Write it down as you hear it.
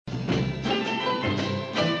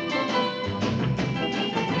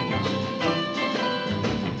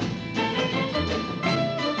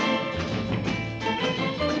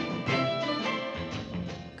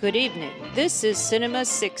Good evening. This is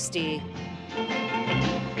Cinema60.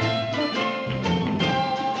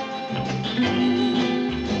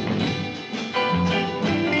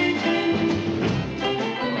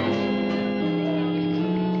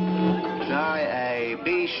 Try a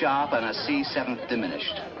B sharp and a C seventh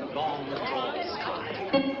diminished. Long drawn sky.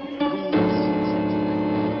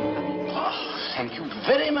 Oh, thank you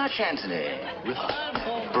very much, Anthony.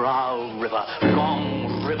 River, brown river,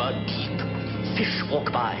 long river deep. Fish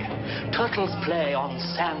walk by, turtles play on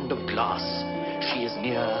sand of glass. She is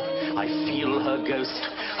near, I feel her ghost,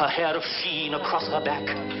 her hair of sheen across her back.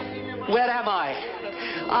 Where am I?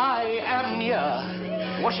 I am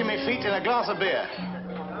near. Washing my feet in a glass of beer.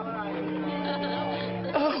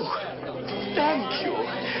 Oh, thank you.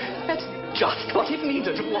 That's just what it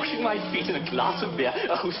needed, washing my feet in a glass of beer.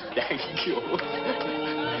 Oh, thank you.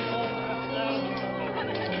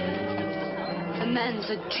 A man's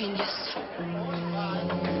a genius. A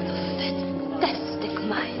fantastic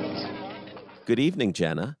mind. Good evening,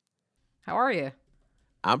 Jenna. How are you?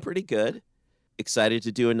 I'm pretty good. Excited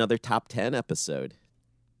to do another top 10 episode.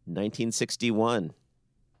 1961.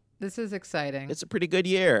 This is exciting. It's a pretty good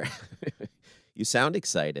year. You sound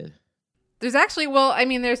excited. There's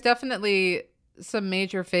definitely some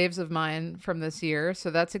major faves of mine from this year, so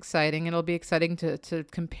that's exciting. It'll be exciting to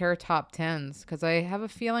compare top 10s, because I have a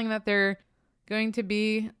feeling that they're going to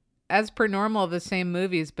be, as per normal, the same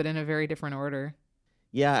movies, but in a very different order.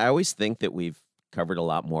 Yeah, I always think that we've covered a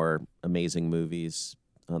lot more amazing movies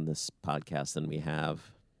on this podcast than we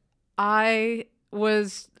have. I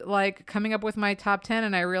was coming up with my top 10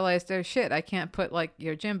 and I realized, oh shit, I can't put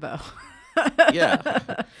Yojimbo.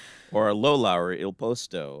 Yeah. Or Lola or Il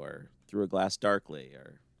Posto or Through a Glass Darkly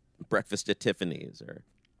or Breakfast at Tiffany's or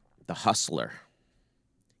The Hustler,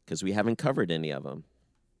 because we haven't covered any of them.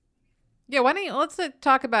 Yeah, let's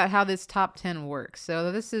talk about how this top 10 works.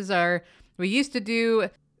 So this is we used to do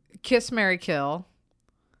Kiss, Marry, Kill.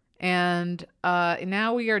 And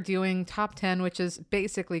now we are doing top 10, which is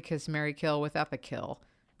basically Kiss, Marry, Kill without the kill,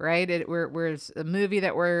 right? We're a movie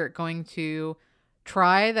that we're going to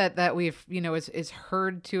try that we've, is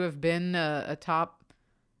heard to have been a top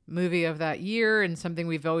movie of that year and something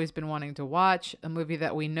we've always been wanting to watch, a movie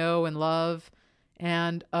that we know and love,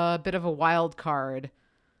 and a bit of a wild card,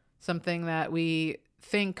 something that we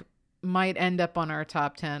think might end up on our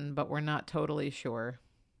top 10, but we're not totally sure.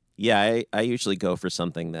 Yeah, I usually go for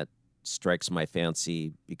something that strikes my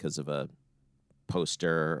fancy because of a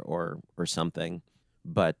poster or something,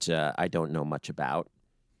 but I don't know much about.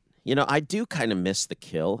 I do kind of miss the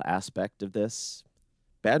kill aspect of this.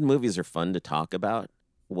 Bad movies are fun to talk about.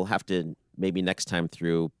 We'll have to maybe next time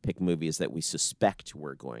through pick movies that we suspect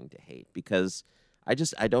we're going to hate, because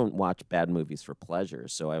I don't watch bad movies for pleasure,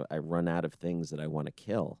 so I run out of things that I want to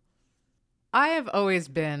kill. I have always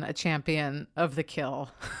been a champion of the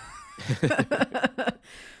kill.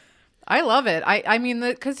 I love it. I mean,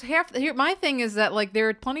 because my thing is that there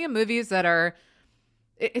are plenty of movies that are.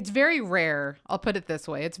 It's very rare. I'll put it this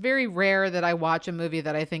way: it's very rare that I watch a movie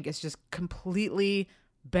that I think is just completely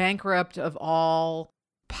bankrupt of all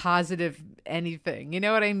positive anything. You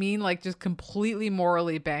know what I mean? Just completely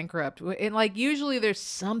morally bankrupt. And usually there's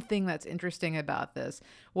something that's interesting about this,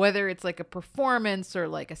 whether it's a performance or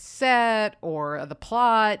a set or the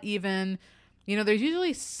plot even. There's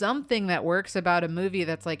usually something that works about a movie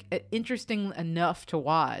that's interesting enough to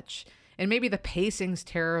watch. And maybe the pacing's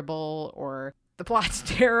terrible or the plot's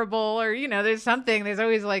terrible or, there's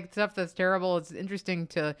always stuff that's terrible. It's interesting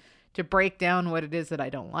to break down what it is that I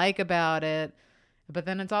don't like about it. But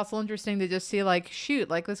then it's also interesting to just see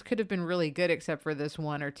this could have been really good except for this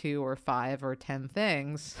 1 or 2 or 5 or 10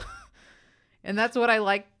 things. And that's what I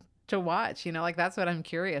like to watch. That's what I'm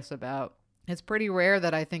curious about. It's pretty rare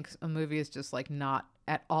that I think a movie is just not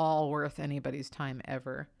at all worth anybody's time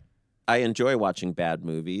ever. I enjoy watching bad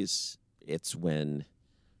movies. It's when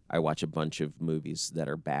I watch a bunch of movies that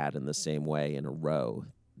are bad in the same way in a row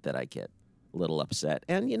that I get a little upset.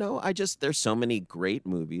 And, there's so many great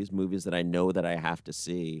movies that I know that I have to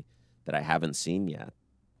see that I haven't seen yet.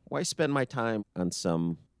 Why spend my time on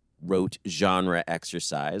some rote genre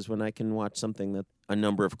exercise when I can watch something that a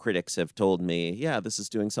number of critics have told me, yeah, this is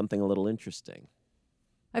doing something a little interesting?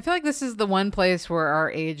 I feel like this is the one place where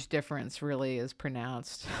our age difference really is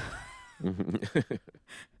pronounced.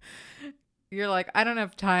 You're I don't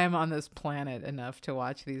have time on this planet enough to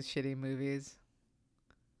watch these shitty movies.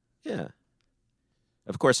 Yeah.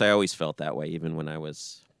 Of course, I always felt that way, even when I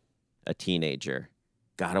was a teenager.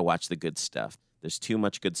 Gotta watch the good stuff. There's too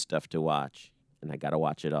much good stuff to watch, and I gotta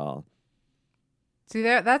watch it all. See,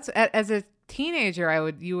 that's as a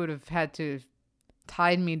teenager, you would have had to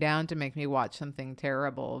tied me down to make me watch something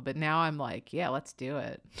terrible. But now I'm like, yeah, let's do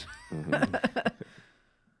it.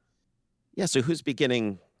 Yeah, so who's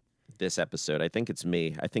beginning this episode? I think it's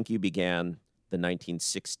me. I think you began the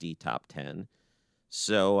 1960 top 10.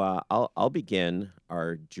 So I'll begin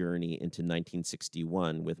our journey into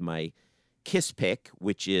 1961 with my Kiss pick,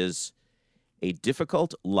 which is A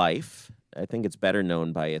Difficult Life. I think it's better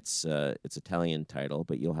known by its Italian title,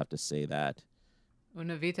 but you'll have to say that.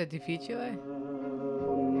 Una vita difficile?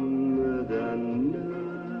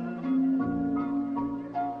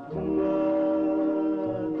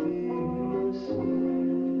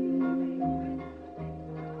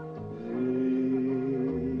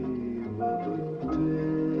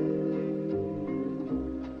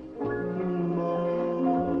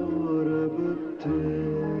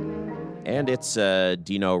 And it's a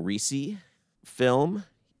Dino Risi film,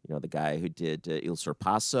 the guy who did Il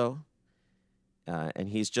Sorpasso. And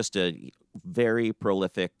he's just a very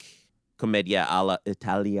prolific commedia alla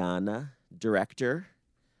italiana director.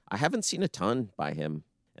 I haven't seen a ton by him,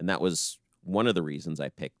 and that was one of the reasons I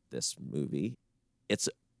picked this movie. It's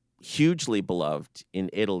hugely beloved in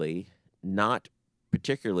Italy, not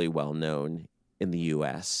particularly well known in the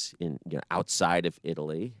U.S., outside of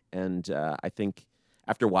Italy. And I think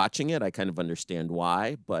after watching it, I kind of understand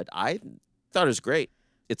why, but I thought it was great.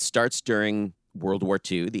 It starts during World War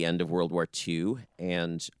II, the end of World War II,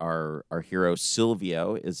 and our hero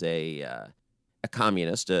Silvio is a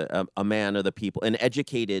communist, a man of the people, an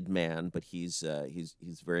educated man, but he's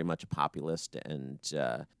very much a populist, and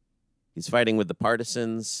he's fighting with the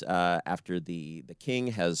partisans after the king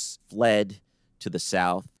has fled to the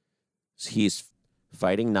south. He's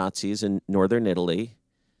fighting Nazis in northern Italy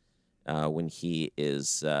when he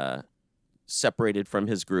is separated from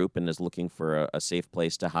his group and is looking for a safe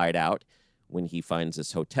place to hide out. When he finds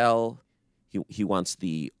this hotel, he wants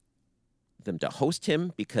them to host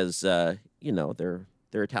him because they're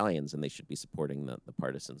Italians and they should be supporting the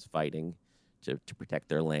partisans fighting to protect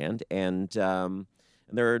their land, and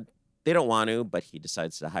they don't want to, but he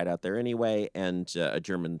decides to hide out there anyway. And a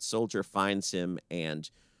German soldier finds him,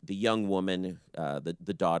 and the young woman,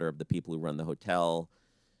 the daughter of the people who run the hotel,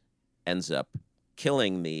 ends up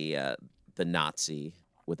killing the Nazi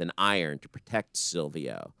with an iron to protect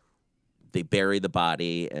Silvio. They bury the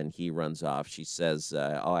body, and he runs off. She says,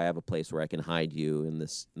 I have a place where I can hide you in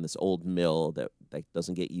this old mill that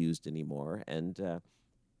doesn't get used anymore. And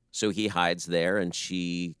so he hides there, and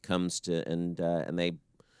she comes to, and they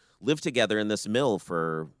live together in this mill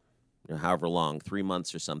for however long, 3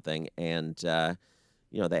 months or something. And,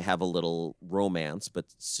 they have a little romance, but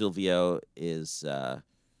Silvio is,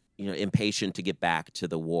 impatient to get back to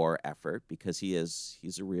the war effort because he's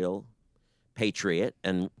a real patriot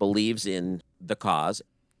and believes in the cause.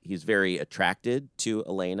 He's very attracted to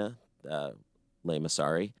Elena,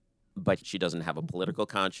 Masari, but she doesn't have a political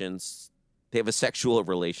conscience. They have a sexual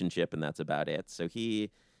relationship, and that's about it. So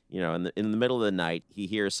he, in the middle of the night, he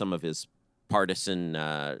hears some of his partisan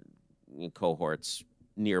cohorts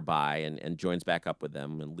nearby and joins back up with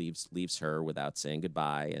them and leaves her without saying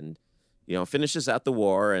goodbye, and finishes out the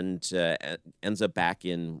war and ends up back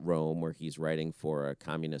in Rome where he's writing for a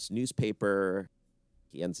communist newspaper.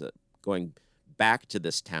 He ends up going back to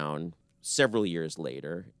this town several years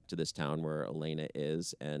later, to this town where Elena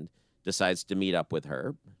is, and decides to meet up with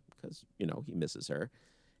her because, he misses her.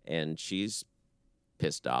 And she's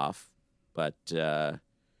pissed off, but,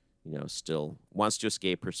 still wants to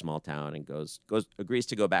escape her small town and agrees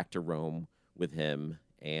to go back to Rome with him.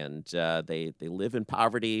 And they live in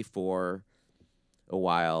poverty for a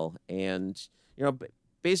while. And,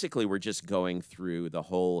 basically we're just going through the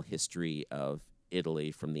whole history of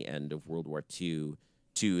Italy from the end of World War II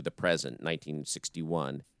to the present,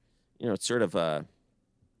 1961. It's sort of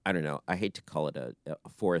I don't know, I hate to call it a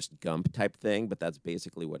Forrest Gump type thing, but that's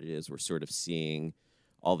basically what it is. We're sort of seeing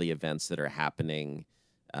all the events that are happening,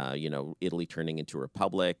 Italy turning into a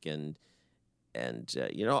republic and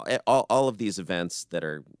all of these events that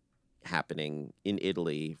are happening in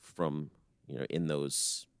Italy from, in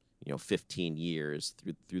those, 15 years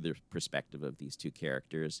through the perspective of these two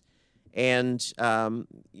characters. And,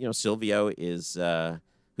 Silvio is,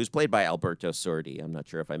 who's played by Alberto Sordi. I'm not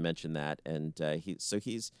sure if I mentioned that. And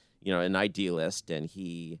he's, an idealist, and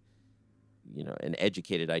he, an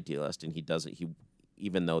educated idealist, and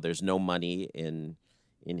even though there's no money in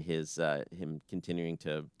his him continuing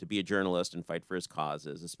to be a journalist and fight for his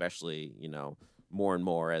causes, especially more and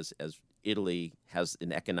more as Italy has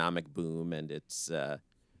an economic boom and it's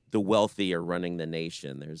the wealthy are running the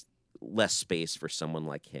nation. There's less space for someone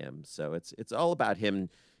like him, so it's all about him,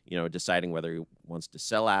 deciding whether he wants to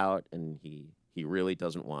sell out, and he he really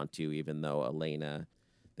doesn't want to, even though Elena,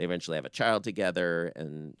 they eventually have a child together,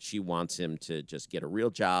 and she wants him to just get a real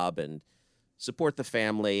job and support the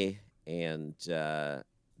family. And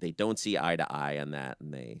they don't see eye to eye on that,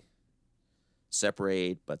 and they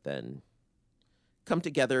separate, but then come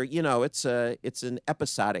together. It's an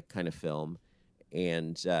episodic kind of film,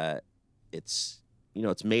 and it's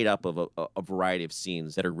made up of a variety of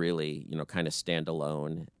scenes that are really kind of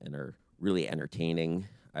standalone and are really entertaining.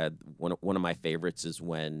 One of my favorites is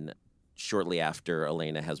when, shortly after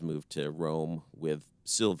Elena has moved to Rome with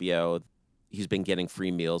Silvio, he's been getting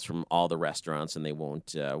free meals from all the restaurants, and they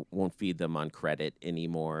won't feed them on credit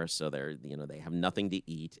anymore. So they have nothing to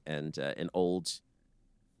eat, and an old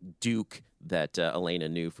duke that Elena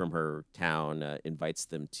knew from her town invites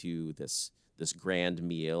them to this grand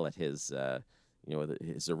meal at his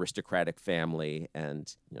his aristocratic family,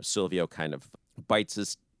 and Silvio kind of bites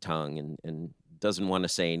his tongue and doesn't want to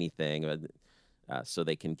say anything. So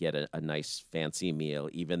they can get a nice fancy meal,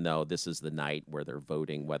 even though this is the night where they're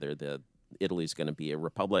voting whether Italy's going to be a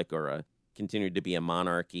republic or continue to be a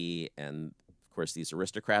monarchy. And of course, these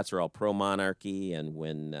aristocrats are all pro-monarchy. And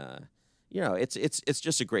when it's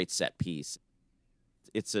just a great set piece.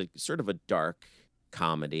 It's a sort of a dark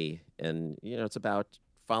comedy, and it's about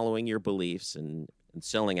following your beliefs and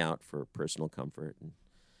selling out for personal comfort. And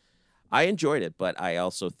I enjoyed it, but I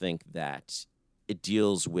also think that it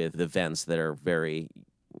deals with events that are very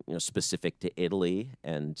specific to Italy,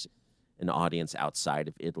 and an audience outside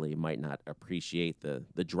of Italy might not appreciate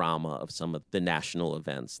the drama of some of the national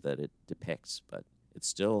events that it depicts. But it's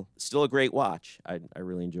still a great watch. I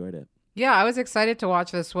really enjoyed it. Yeah, I was excited to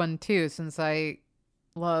watch this one too, since I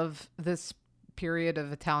love this period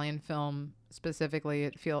of Italian film specifically.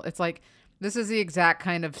 It's like this is the exact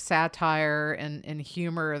kind of satire and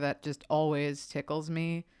humor that just always tickles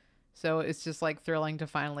me. So it's just like thrilling to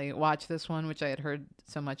finally watch this one, which I had heard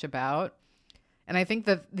so much about. And I think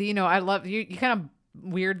that I love you kind of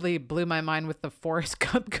weirdly blew my mind with the Forrest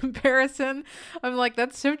Gump comparison. I'm like,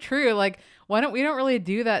 that's so true. Like, we don't really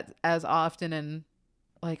do that as often in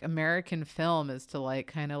like American film, is to like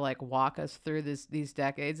kind of like walk us through these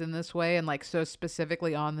decades in this way, and like so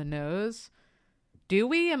specifically on the nose. Do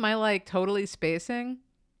we? Am I like totally spacing?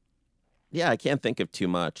 Yeah, I can't think of too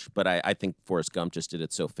much, but I think Forrest Gump just did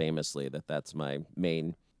it so famously that's my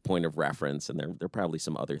main point of reference. And there are probably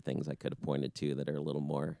some other things I could have pointed to that are a little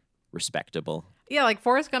more respectable. Yeah, like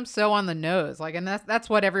Forrest Gump's so on the nose, like, and that's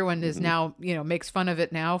what everyone is now, makes fun of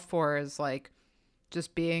it now for, is like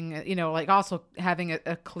just being, like also having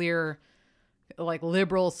a clear, like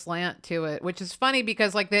liberal slant to it, which is funny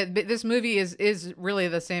because like this movie is really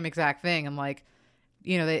the same exact thing, and like,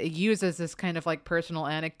 it uses this kind of like personal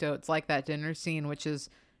anecdotes like that dinner scene, which is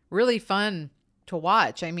really fun to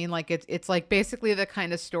watch. I mean, like it's like basically the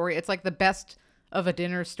kind of story, it's like the best of a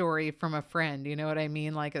dinner story from a friend. You know what I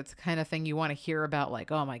mean? Like it's the kind of thing you want to hear about,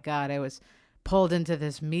 like, oh my God, I was pulled into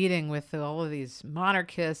this meeting with all of these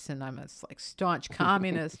monarchists and I'm a like staunch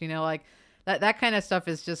communist, like that kind of stuff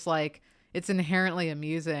is just like, it's inherently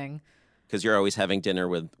amusing. Because you're always having dinner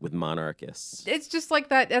with monarchists. It's just like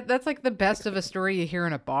that. That's like the best of a story you hear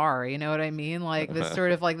in a bar. You know what I mean? Like this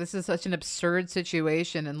sort of like, this is such an absurd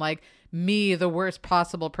situation. And like me, the worst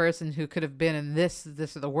possible person who could have been in this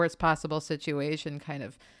is the worst possible situation kind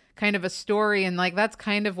of a story. And like, that's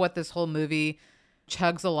kind of what this whole movie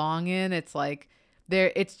chugs along in. It's like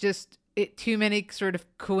it's just too many sort of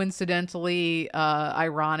coincidentally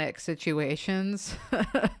ironic situations.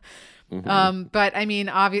 Mm-hmm. But I mean,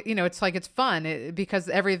 it's like, it's fun because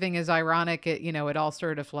everything is ironic. It all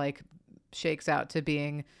sort of like shakes out to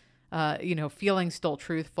being, feeling still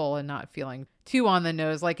truthful and not feeling too on the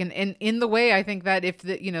nose. Like in the way I think that if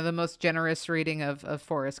the most generous reading of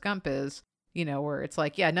Forrest Gump is, where it's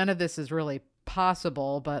like, yeah, none of this is really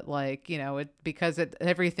possible, but like, because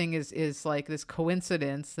everything is like this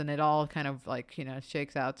coincidence, and it all kind of like,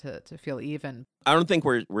 shakes out to feel even. I don't think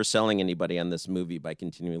we're selling anybody on this movie by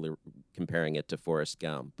continually comparing it to Forrest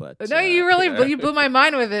Gump, but no, you really you blew my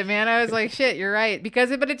mind with it, man. I was like, shit, you're right,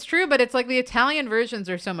 but it's true. But it's like the Italian versions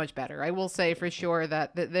are so much better. I will say for sure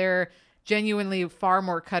that they're genuinely far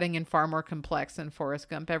more cutting and far more complex than Forrest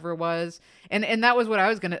Gump ever was. And that was what I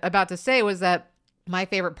was about to say, was that my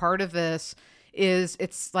favorite part of this is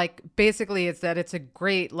it's like basically it's that it's a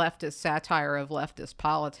great leftist satire of leftist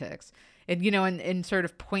politics, and and sort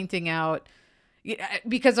of pointing out,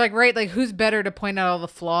 because like, right, like who's better to point out all the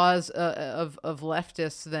flaws of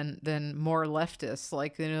leftists than more leftists,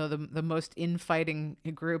 like the most infighting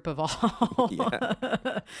group of all.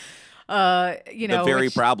 Yeah. The very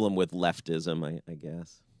problem with leftism, I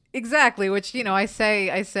guess. Exactly, which I say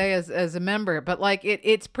as a member, but like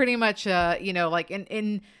it's pretty much like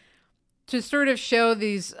in to sort of show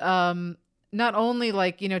these not only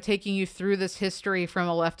like taking you through this history from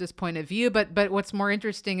a leftist point of view, but what's more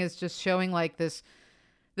interesting is just showing like this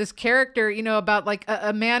character, about like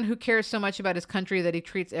a man who cares so much about his country that he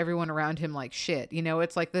treats everyone around him like shit.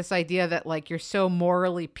 It's like this idea that like you're so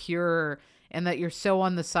morally pure and that you're so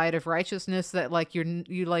on the side of righteousness that like you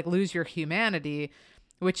like lose your humanity,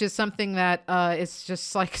 which is something that is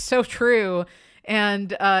just like so true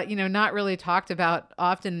and not really talked about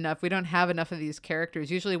often enough. We don't have enough of these characters.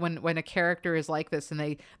 Usually when a character is like this and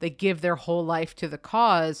they give their whole life to the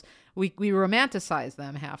cause, we romanticize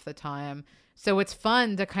them half the time. So it's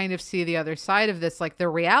fun to kind of see the other side of this, like the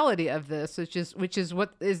reality of this, which is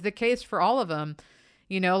what is the case for all of them.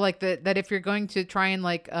 Like that if you're going to try and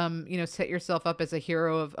like set yourself up as a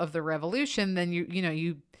hero of the revolution, then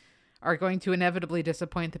you are going to inevitably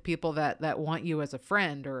disappoint the people that want you as a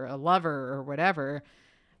friend or a lover or whatever.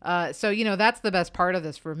 So that's the best part of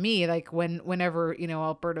this for me. Like whenever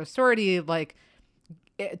Alberto Sordi, like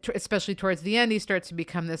especially towards the end, he starts to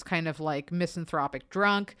become this kind of like misanthropic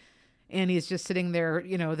drunk. And he's just sitting there,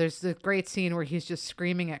 there's the great scene where he's just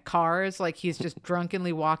screaming at cars. Like he's just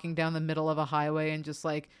drunkenly walking down the middle of a highway and just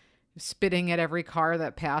like spitting at every car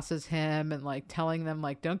that passes him and like telling them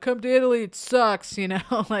like, don't come to Italy. It sucks,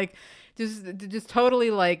 like just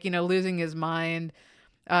totally like, losing his mind.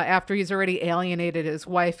 After he's already alienated his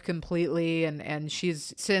wife completely, and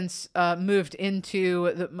she's since moved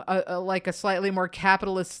into like a slightly more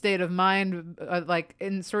capitalist state of mind, like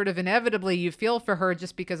in sort of inevitably you feel for her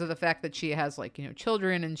just because of the fact that she has like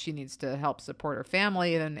children and she needs to help support her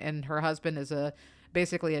family, and her husband is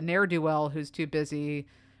basically a ne'er-do-well who's too busy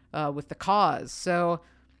with the cause. So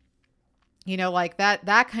like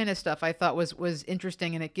that kind of stuff I thought was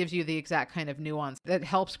interesting, and it gives you the exact kind of nuance that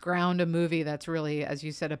helps ground a movie that's really, as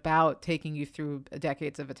you said, about taking you through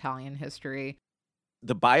decades of Italian history.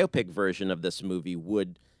 The biopic version of this movie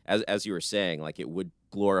would, as you were saying, like it would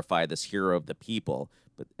glorify this hero of the people,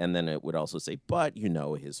 and then it would also say, but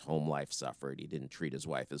his home life suffered. He didn't treat his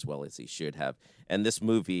wife as well as he should have. And this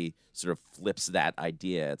movie sort of flips that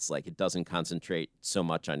idea. It's like it doesn't concentrate so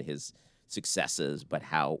much on his successes, but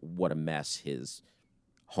what a mess his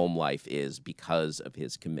home life is because of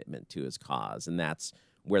his commitment to his cause. And that's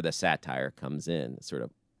where the satire comes in, sort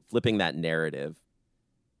of flipping that narrative,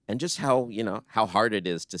 and just how hard it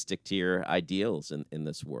is to stick to your ideals in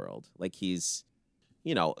this world. Like he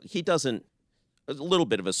doesn't, a little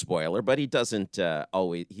bit of a spoiler, but he doesn't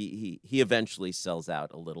always, he eventually sells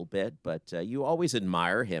out a little bit, but you always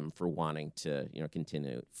admire him for wanting to,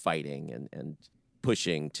 continue fighting and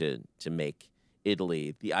pushing to make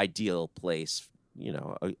Italy the ideal place,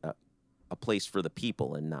 a place for the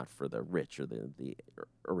people and not for the rich or the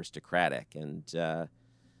aristocratic. And so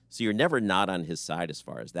you're never not on his side as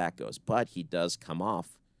far as that goes. But he does come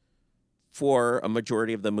off, for a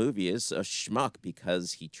majority of the movie, as a schmuck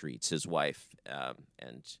because he treats his wife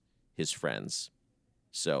and his friends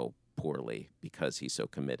so poorly because he's so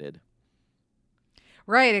committed.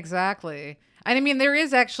 Right, exactly. And I mean, there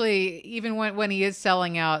is actually, even when he is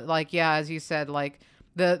selling out, like, yeah, as you said, like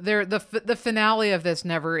the finale of this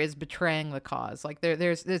never is betraying the cause. Like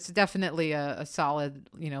it's definitely a solid,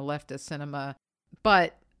 leftist cinema,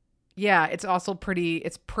 but yeah, it's also pretty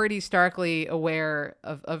starkly aware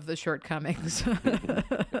of the shortcomings.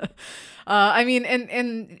 I mean,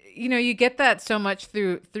 and you get that so much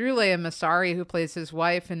through Leah Massari, who plays his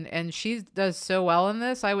wife, and she does so well in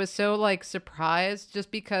this. I was so like surprised,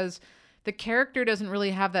 just because the character doesn't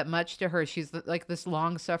really have that much to her. She's like this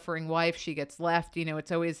long-suffering wife. She gets left.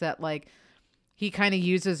 It's always that like he kind of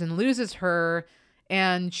uses and loses her,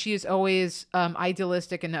 and she's always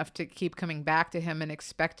idealistic enough to keep coming back to him and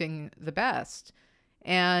expecting the best.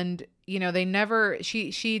 And they never.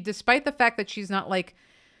 She despite the fact that she's not like.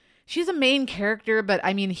 She's a main character, but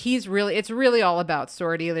I mean, it's really all about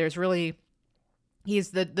Sordi.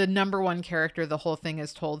 He's the number one character the whole thing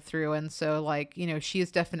is told through. And so like, she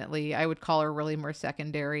is definitely, I would call her really more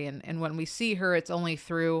secondary. And when we see her, it's only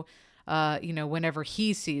through, whenever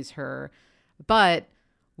he sees her, but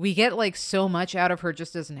we get like so much out of her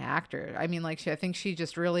just as an actor. I mean, like, I think she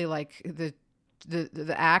just really like the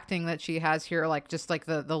acting that she has here, like just like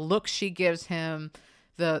the look she gives him,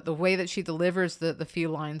 the way that she delivers the few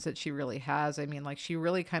lines that she really has. I mean, like, she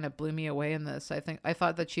really kind of blew me away in this. I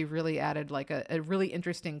thought that she really added like a really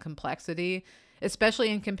interesting complexity,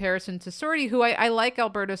 especially in comparison to Sordi, who I like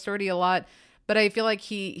Alberto Sordi a lot, but I feel like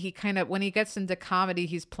he kind of, when he gets into comedy,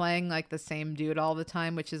 he's playing like the same dude all the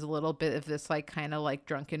time, which is a little bit of this like kind of like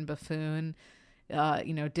drunken buffoon.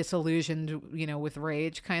 disillusioned, with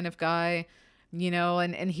rage kind of guy,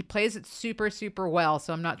 and he plays it super, super well.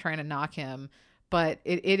 So I'm not trying to knock him, but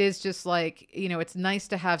it is just like, it's nice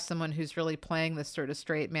to have someone who's really playing this sort of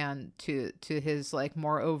straight man to his like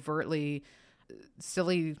more overtly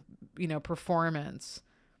silly, performance.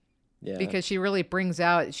 Yeah. Because she really brings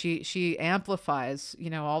out, she amplifies,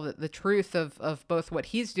 all the truth of both what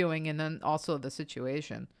he's doing and then also the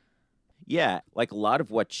situation. Yeah, like a lot of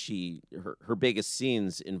what her biggest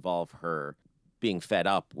scenes involve her being fed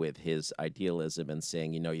up with his idealism and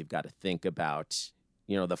saying, you've got to think about,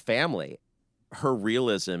 the family. Her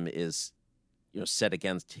realism is, set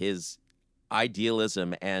against his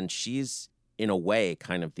idealism, and she's in a way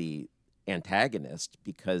kind of the antagonist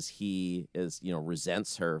because he is,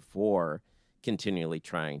 resents her for continually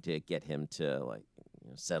trying to get him to like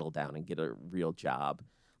settle down and get a real job.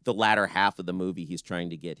 The latter half of the movie, he's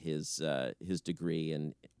trying to get his degree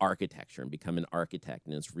in architecture and become an architect,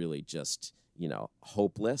 and it's really just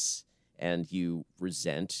hopeless. And you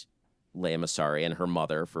resent Leia Masari and her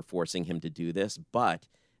mother for forcing him to do this, but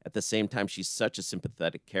at the same time, she's such a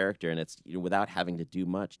sympathetic character, and it's without having to do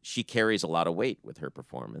much, she carries a lot of weight with her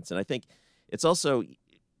performance. And I think it's also,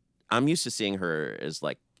 I'm used to seeing her as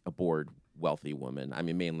like a bored, wealthy woman. I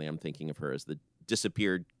mean, mainly I'm thinking of her as the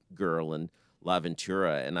disappeared girl in La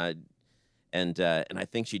Ventura, and I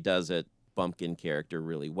think she does a bumpkin character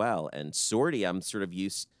really well. And Sorty, I'm sort of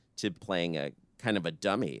used to playing a kind of a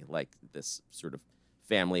dummy, like this sort of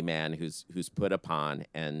family man who's put upon,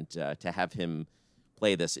 and to have him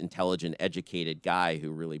play this intelligent, educated guy who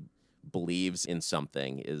really believes in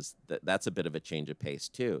something that's a bit of a change of pace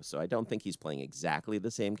too. So I don't think he's playing exactly the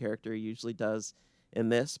same character he usually does in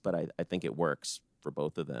this, but I think it works for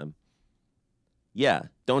both of them. Yeah,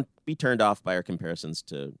 don't be turned off by our comparisons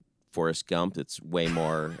to Forrest Gump. It's way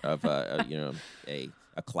more of a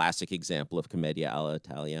classic example of commedia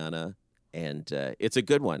all'italiana, and it's a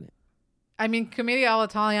good one. I mean, Commedia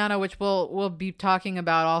all'Italiana, which we'll be talking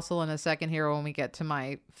about also in a second here when we get to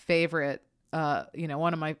my favorite,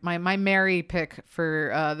 one of my Mary pick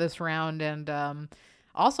for this round. And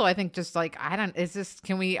also, I think just like,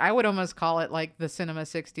 I would almost call it like the Cinema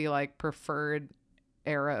 60 like preferred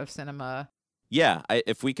era of cinema. Yeah,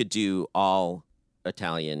 if we could do all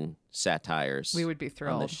Italian satires, we would be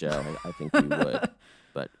thrilled on this show. I think we would,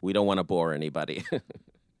 but we don't want to bore anybody.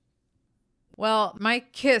 Well, my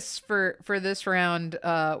kiss for this round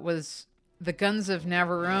was The Guns of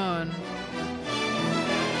Navarone.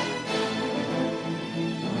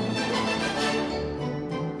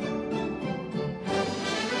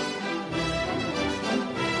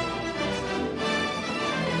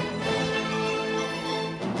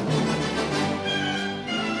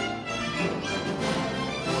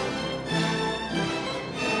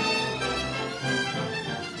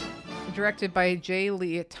 Directed by J.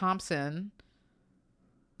 Lee Thompson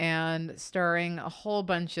and starring a whole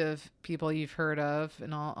bunch of people you've heard of,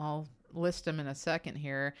 and I'll list them in a second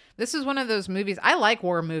here. This is one of those movies. I like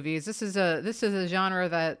war movies. This is a genre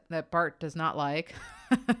that Bart does not like.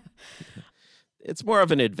 It's more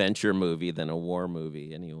of an adventure movie than a war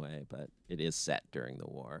movie anyway, but it is set during the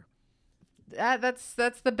war. That's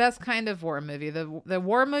the best kind of war movie. The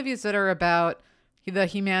war movies that are about the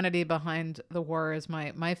humanity behind the war is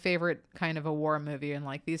my favorite kind of a war movie. And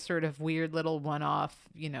like these sort of weird little one-off,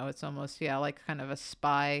 it's almost, like kind of a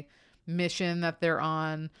spy mission that they're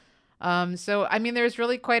on. So, I mean, there's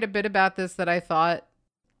really quite a bit about this that I thought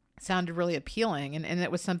sounded really appealing. And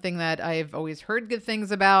it was something that I've always heard good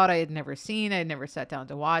things about. I had never seen. I had never sat down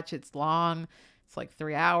to watch. It's long. It's like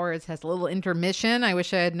 3 hours. Has a little intermission. I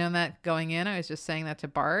wish I had known that going in. I was just saying that to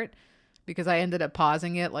Bart, because I ended up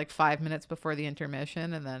pausing it like 5 minutes before the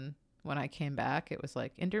intermission. And then when I came back, it was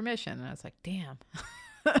like intermission. And I was like, damn,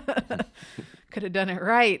 could have done it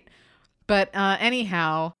right. But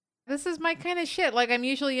anyhow, this is my kind of shit. Like, I'm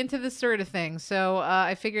usually into this sort of thing. So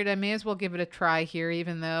I figured I may as well give it a try here,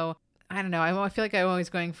 even though, I don't know, I feel like I'm always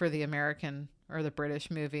going for the American or the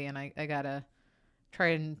British movie. And I got to try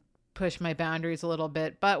and push my boundaries a little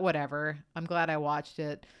bit. But whatever. I'm glad I watched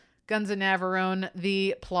it. Guns of Navarone,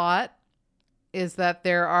 the plot is that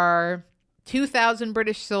there are 2,000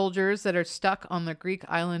 British soldiers that are stuck on the Greek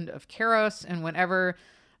island of Keros, and whenever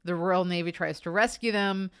the Royal Navy tries to rescue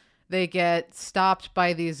them, they get stopped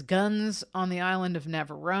by these guns on the island of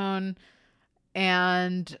Navarone.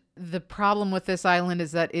 And the problem with this island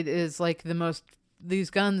is that it is like these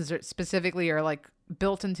guns specifically are like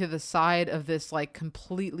built into the side of this like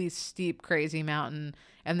completely steep, crazy mountain,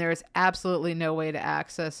 and there's absolutely no way to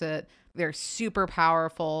access it. They're super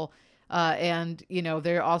powerful. And,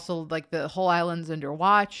 they're also like the whole island's under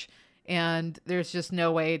watch. and there's just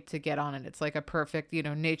no way to get on it. It's like a perfect,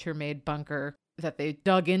 nature-made bunker that they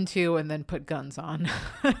dug into and then put guns on.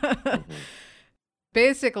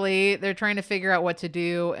 Basically, they're trying to figure out what to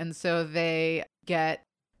do, and so they get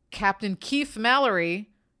Captain Keith Mallory,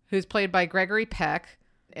 who's played by Gregory Peck,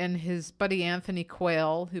 and his buddy Anthony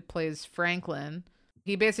Quayle, who plays Franklin.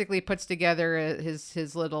 He basically puts together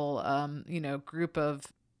his little, group of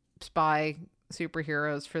spy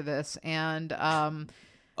superheroes for this, and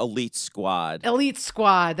Elite Squad. Elite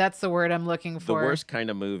Squad, that's the word I'm looking The for. worst kind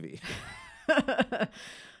of movie.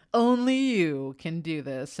 Only you can do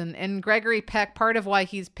this. And Gregory Peck, part of why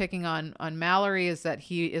he's picking on Mallory is that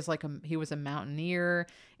he was a mountaineer,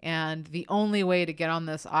 and the only way to get on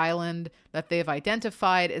this island that they've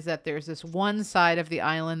identified is that there's this one side of the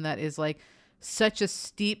island that is like such a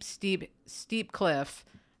steep cliff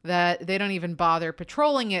that they don't even bother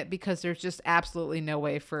patrolling it because there's just absolutely no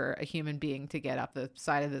way for a human being to get up the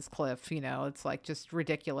side of this cliff. It's like just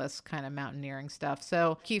ridiculous kind of mountaineering stuff.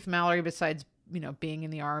 So Keith Mallory, besides being in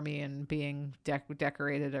the army and being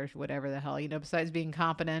decorated or whatever the hell, besides being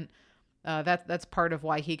competent, that's part of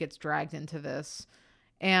why he gets dragged into this.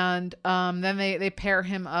 And then they pair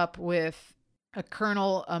him up with a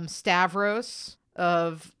Colonel Stavros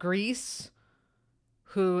of Greece,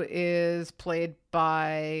 who is played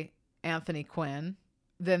by Anthony Quinn.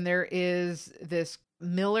 Then there is this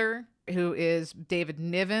Miller, who is David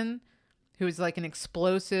Niven, who is like an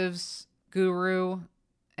explosives guru.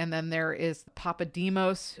 And then there is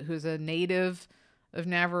Papademos, who's a native of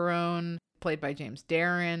Navarone, played by James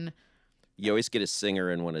Darren. You always get a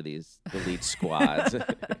singer in one of these elite squads.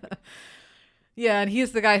 Yeah, and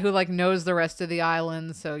he's the guy who like knows the rest of the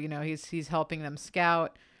island, so he's helping them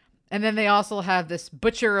scout. And then they also have this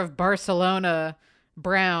Butcher of Barcelona,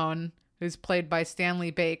 Brown, who's played by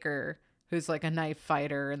Stanley Baker, who's like a knife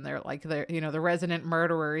fighter, and they're the resident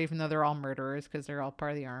murderer, even though they're all murderers because they're all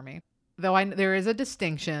part of the army. Though there is a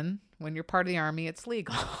distinction. When you're part of the army, it's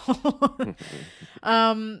legal.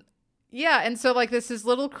 Yeah, and so like this is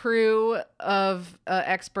little crew of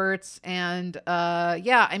experts, and this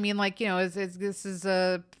is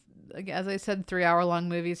a, as I said, 3-hour-long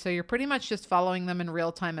movie, so you're pretty much just following them in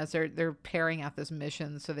real time as they're carrying out this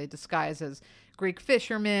mission. So they disguise as Greek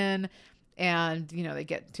fishermen, and they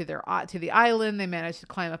get to the island. They manage to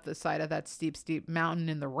climb up the side of that steep mountain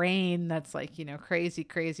in the rain. That's like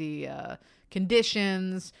crazy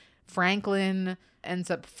conditions. Franklin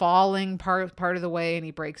ends up falling part of the way, and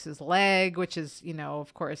he breaks his leg, which is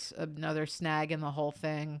of course another snag in the whole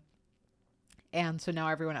thing. And so now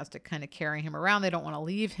everyone has to kind of carry him around. They don't want to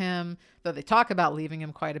leave him, though they talk about leaving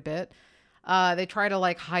him quite a bit. They try to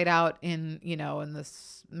like hide out in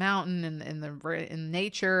this mountain and in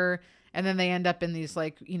nature, and then they end up in these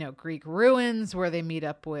like Greek ruins where they meet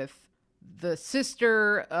up with the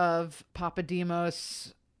sister of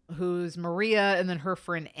Papademos, who's Maria, and then her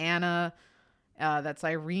friend Anna. That's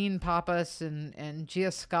Irene Pappas and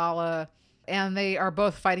Giascala. And they are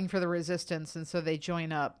both fighting for the resistance, and so they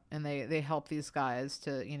join up and they help these guys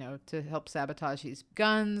to help sabotage these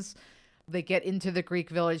guns. They get into the Greek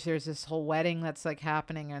village. There's this whole wedding that's like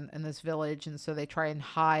happening in this village, and so they try and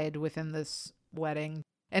hide within this wedding.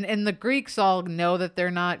 And the Greeks all know that they're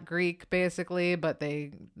not Greek, basically, but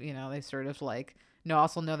they sort of like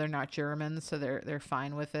also know they're not German, so they're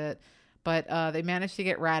fine with it. But they manage to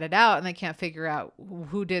get ratted out, and they can't figure out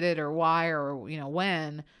who did it or why or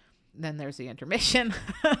when. Then there's the intermission,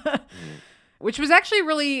 which was actually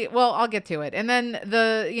really well. I'll get to it, and then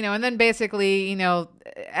and then basically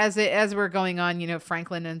as we're going on,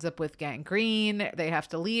 Franklin ends up with gangrene. They have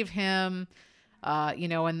to leave him,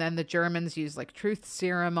 and then the Germans use like truth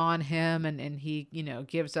serum on him, and he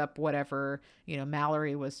gives up whatever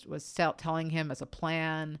Mallory was telling him as a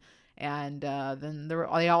plan. And then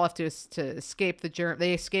they all have to escape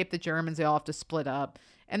They escape the Germans. They all have to split up.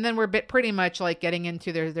 And then we're pretty much like getting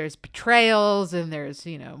into there's betrayals, and there's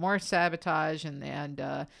more sabotage, and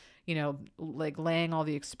like laying all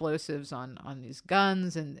the explosives on these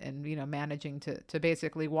guns, and managing to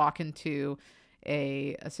basically walk into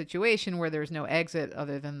a situation where there's no exit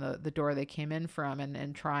other than the door they came in from,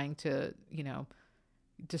 and trying to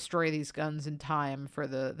destroy these guns in time for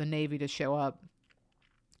the Navy to show up.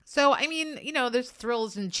 So I mean, there's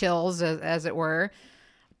thrills and chills as it were,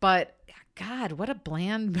 but God, what a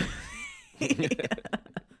bland movie.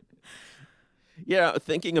 Yeah,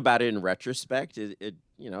 thinking about it in retrospect, it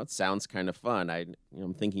sounds kind of fun.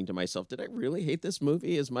 I'm thinking to myself, did I really hate this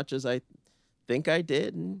movie as much as I think I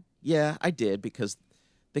did? And yeah, I did, because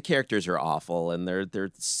the characters are awful and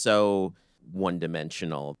they're so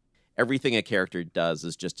one-dimensional. Everything a character does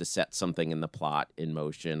is just to set something in the plot in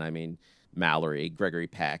motion. I mean, Mallory, Gregory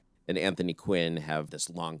Peck, and Anthony Quinn have this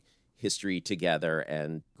long history together,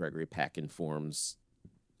 and Gregory Peck informs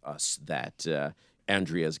us that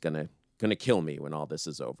Andrea's gonna kill me when all this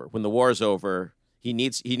is over. When the war's over, he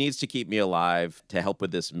needs to keep me alive to help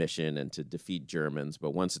with this mission and to defeat Germans.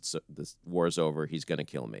 But once this war's over, he's gonna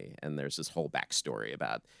kill me. And there's this whole backstory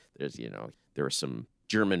about there were some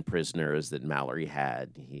German prisoners that Mallory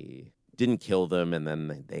had. He didn't kill them, and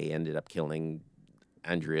then they ended up killing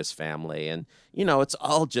Andrea's family. And it's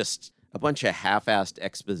all just a bunch of half-assed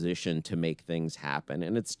exposition to make things happen.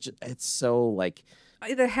 And it's so like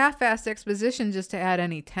the half-assed exposition just to add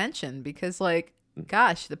any tension, because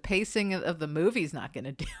gosh, the pacing of the movie's not going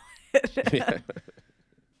to do it.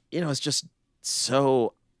 It's just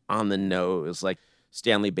so on the nose. Like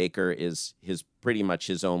Stanley Baker is pretty much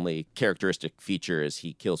his only characteristic feature is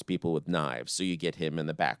he kills people with knives. So you get him in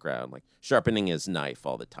the background, like sharpening his knife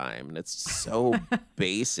all the time. And it's so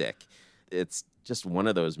basic. It's just one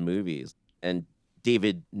of those movies. And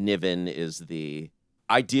David Niven is the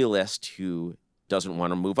idealist who doesn't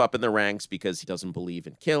want to move up in the ranks because he doesn't believe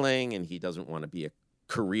in killing, and he doesn't want to be a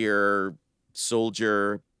career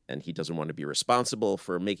soldier, and he doesn't want to be responsible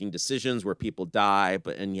for making decisions where people die,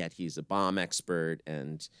 and yet he's a bomb expert,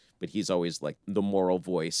 but he's always like the moral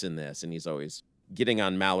voice in this, and he's always getting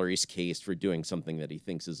on Mallory's case for doing something that he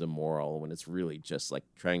thinks is immoral when it's really just like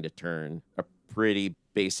trying to turn a pretty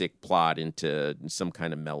basic plot into some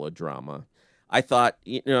kind of melodrama. I thought,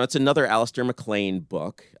 it's another Alistair MacLean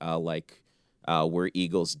book, Where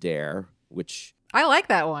Eagles Dare, which I like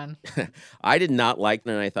that one. I did not like it,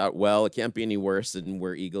 and I thought, well, it can't be any worse than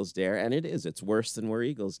Where Eagles Dare, and it is. It's worse than Where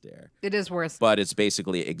Eagles Dare. It is worse. But it's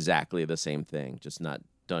basically exactly the same thing, just not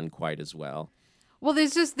done quite as well. Well,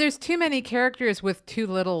 there's too many characters with too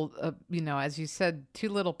little, as you said, too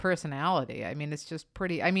little personality. I mean, it's just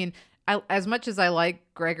pretty. I mean, as much as I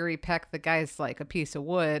like Gregory Peck, the guy's like a piece of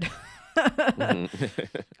wood. And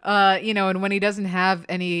when he doesn't have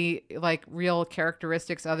any like real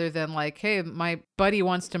characteristics other than like, hey, my buddy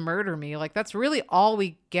wants to murder me, like that's really all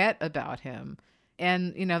we get about him.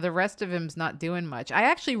 And the rest of him's not doing much. I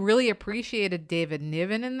actually really appreciated David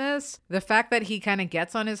Niven in this. The fact that he kind of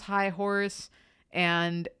gets on his high horse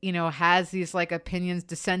and has these like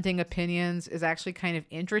dissenting opinions is actually kind of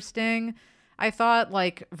interesting. I thought,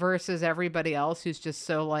 like, versus everybody else who's just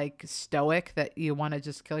so, like, stoic that you want to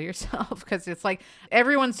just kill yourself. Because it's like,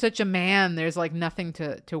 everyone's such a man, there's, like, nothing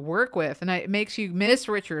to work with. And it makes you miss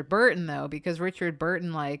Richard Burton, though, because Richard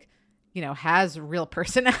Burton, like, has real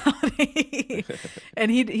personality.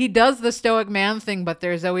 And he does the stoic man thing, but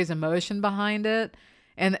there's always emotion behind it.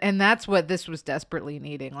 And that's what this was desperately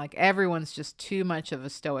needing. Like, everyone's just too much of a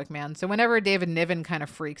stoic man. So whenever David Niven kind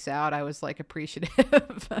of freaks out, I was, like,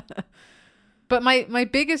 appreciative. But my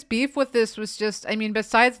biggest beef with this was just, I mean,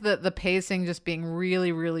 besides the pacing just being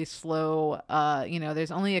really, really slow,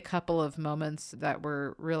 there's only a couple of moments that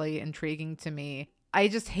were really intriguing to me. I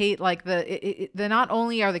just hate like the not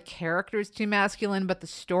only are the characters too masculine, but the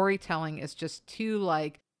storytelling is just too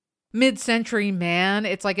like mid-century man.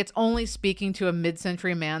 It's like it's only speaking to a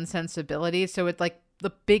mid-century man sensibility. So it's like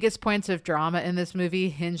the biggest points of drama in this movie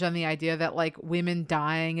hinge on the idea that like women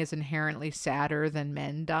dying is inherently sadder than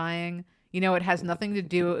men dying. It has nothing to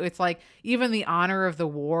do. It's like even the honor of the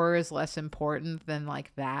war is less important than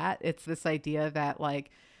like that. It's this idea that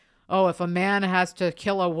like, oh, if a man has to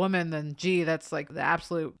kill a woman, then gee, that's like the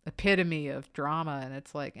absolute epitome of drama. And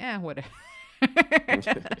it's like, whatever.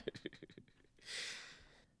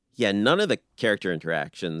 Yeah, none of the character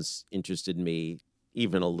interactions interested me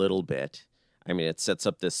even a little bit. I mean, it sets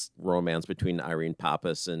up this romance between Irene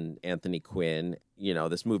Papas and Anthony Quinn.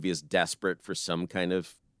 This movie is desperate for some kind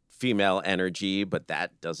of female energy, but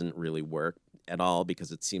that doesn't really work at all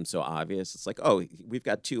because it seems so obvious. It's like, oh, we've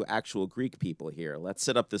got two actual Greek people here. Let's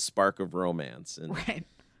set up this spark of romance. And, right.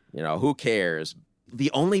 Who cares?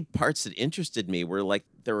 The only parts that interested me were like,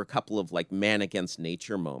 there were a couple of like man against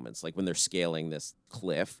nature moments, like when they're scaling this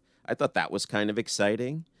cliff. I thought that was kind of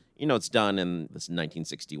exciting. It's done in this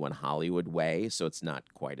 1961 Hollywood way, so it's not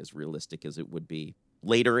quite as realistic as it would be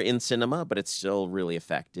later in cinema, but it's still really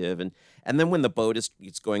effective. And then when the boat is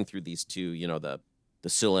going through these two, the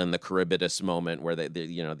Scylla and the Charybdis moment where they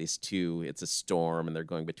these two, it's a storm and they're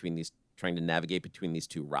going trying to navigate between these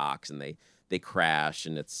two rocks, and they crash,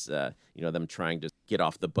 and it's them trying to get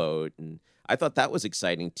off the boat. And I thought that was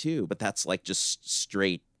exciting too, but that's like just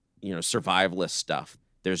straight, survivalist stuff.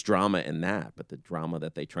 There's drama in that, but the drama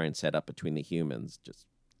that they try and set up between the humans just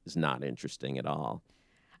is not interesting at all.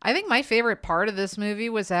 I think my favorite part of this movie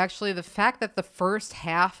was actually the fact that the first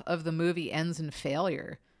half of the movie ends in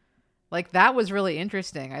failure. Like that was really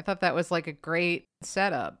interesting. I thought that was like a great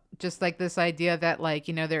setup. Just like this idea that like,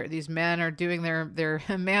 these men are doing their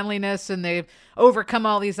manliness and they've overcome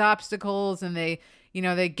all these obstacles and they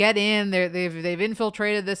get in, they've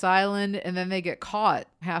infiltrated this island and then they get caught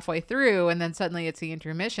halfway through and then suddenly it's the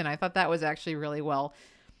intermission. I thought that was actually really well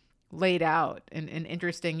laid out and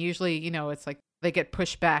interesting. Usually, it's like they get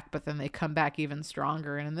pushed back, but then they come back even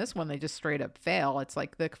stronger. And in this one, they just straight up fail. It's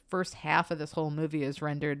like the first half of this whole movie is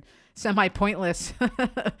rendered semi-pointless.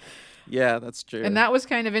 Yeah, that's true. And that was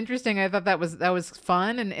kind of interesting. I thought that was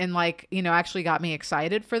fun and like, actually got me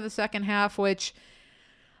excited for the second half, which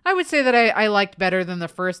I would say that I liked better than the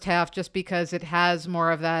first half just because it has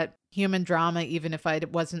more of that human drama, even if I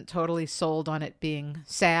wasn't totally sold on it being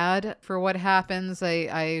sad for what happens.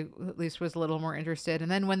 I at least was a little more interested. And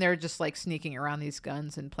then when they're just like sneaking around these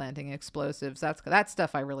guns and planting explosives, that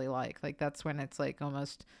stuff I really like. Like that's when it's like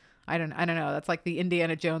almost, I don't know. That's like the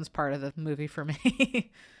Indiana Jones part of the movie for me.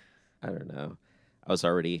 I don't know. I was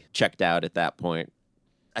already checked out at that point.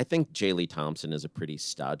 I think J. Lee Thompson is a pretty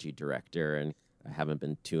stodgy director, and I haven't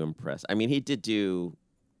been too impressed. I mean, he did do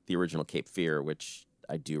the original Cape Fear, which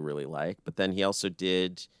I do really like. But then he also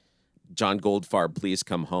did John Goldfarb, Please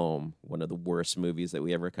Come Home, one of the worst movies that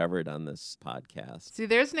we ever covered on this podcast. See,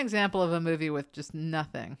 there's an example of a movie with just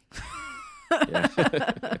nothing. Yeah.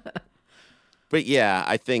 But yeah,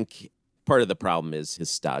 I think part of the problem is his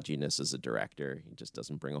stodginess as a director. He just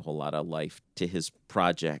doesn't bring a whole lot of life to his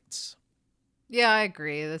projects. Yeah, I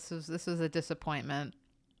agree. This was a disappointment.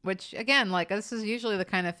 Which, again, like, this is usually the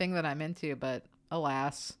kind of thing that I'm into, but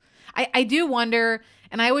alas. I do wonder,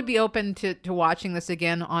 and I would be open to watching this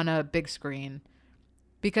again on a big screen,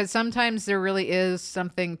 because sometimes there really is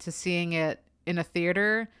something to seeing it in a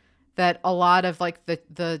theater that a lot of, like,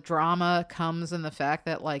 the drama comes in the fact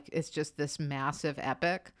that, like, it's just this massive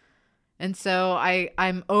epic. And so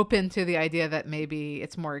I'm open to the idea that maybe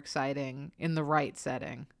it's more exciting in the right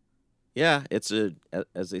setting. Yeah, it's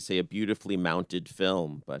as they say, a beautifully mounted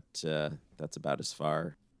film, but that's about as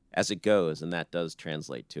far as it goes, and that does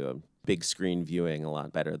translate to a big screen viewing a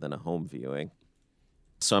lot better than a home viewing.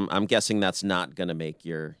 So I'm guessing that's not going to make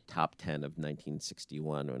your top 10 of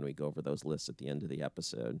 1961 when we go over those lists at the end of the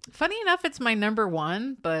episode. Funny enough, it's my number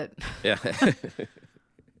one, but yeah.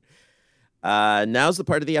 Now's the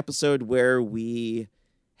part of the episode where we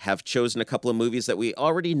have chosen a couple of movies that we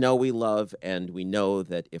already know we love, and we know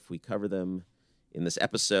that if we cover them in this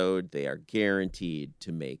episode, they are guaranteed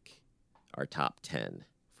to make our top 10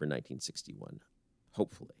 for 1961,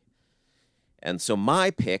 hopefully. And so my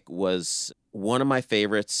pick was one of my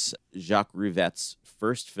favorites, Jacques Rivette's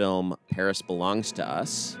first film, Paris Belongs to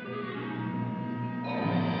Us.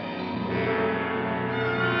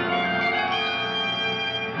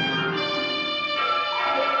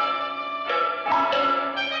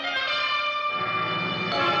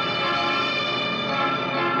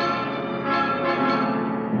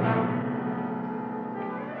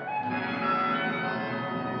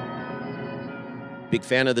 Big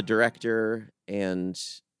fan of the director, and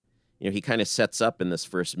he kind of sets up in this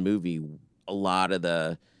first movie a lot of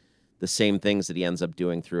the same things that he ends up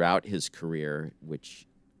doing throughout his career, which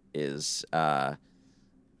is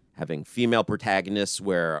having female protagonists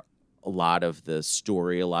where a lot of the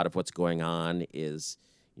story, a lot of what's going on is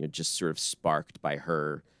just sort of sparked by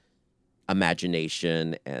her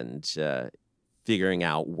imagination and figuring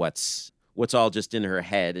out what's all just in her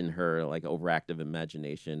head and her like overactive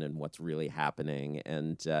imagination and what's really happening.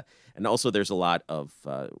 And also there's a lot of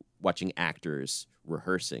watching actors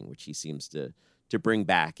rehearsing, which he seems to bring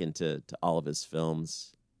back into all of his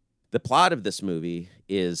films. The plot of this movie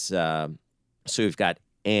is, so we've got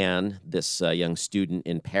Anne, this young student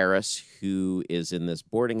in Paris who is in this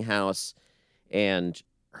boarding house, and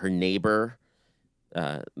her neighbor,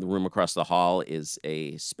 the room across the hall, is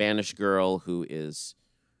a Spanish girl who is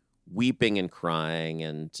weeping and crying,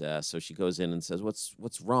 and so she goes in and says,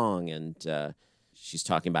 "What's wrong?" And she's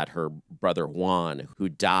talking about her brother Juan, who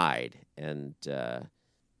died, and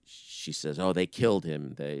she says, "Oh, they killed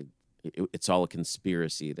him. It's all a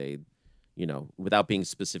conspiracy. They, without being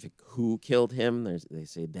specific who killed him, they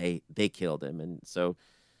say they killed him." And so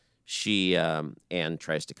she Anne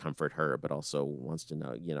tries to comfort her, but also wants to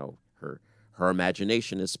know, her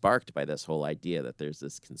imagination is sparked by this whole idea that there's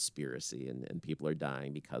this conspiracy and people are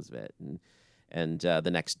dying because of it. And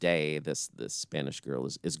the next day, this Spanish girl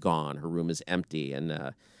is gone. Her room is empty.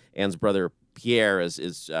 And Anne's brother Pierre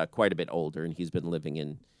is quite a bit older, and he's been living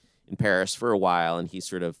in Paris for a while. And he's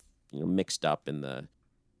sort of mixed up in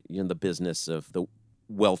the business of the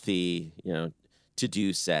wealthy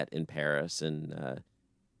to-do set in Paris. And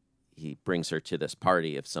he brings her to this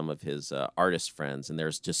party of some of his artist friends, and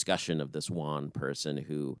there's discussion of this Juan person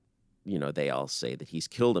who, they all say that he's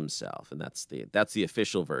killed himself, and that's the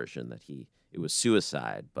official version, that it was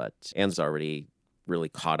suicide. But Anne's already really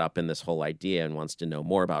caught up in this whole idea and wants to know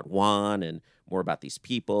more about Juan and more about these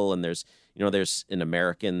people. And there's an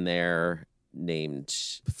American there named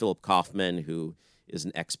Philip Kaufman, who is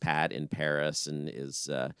an expat in Paris and is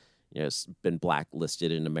has been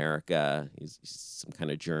blacklisted in America. He's some kind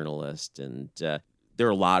of journalist, and there are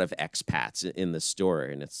a lot of expats in this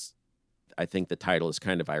story. And I think the title is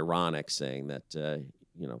kind of ironic, saying that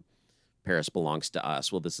Paris belongs to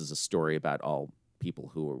us. Well, this is a story about all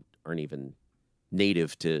people who aren't even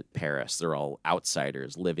native to Paris. They're all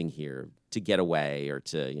outsiders living here to get away or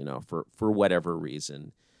to for whatever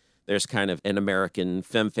reason. There's kind of an American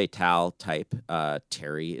femme fatale type.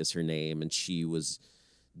 Terry is her name, and she was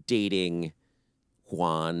dating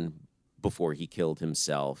Juan before he killed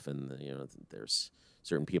himself. And, there's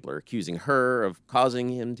certain people are accusing her of causing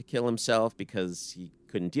him to kill himself because he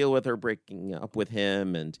couldn't deal with her breaking up with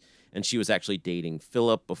him. And she was actually dating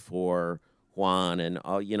Philip before Juan. And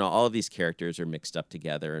all of these characters are mixed up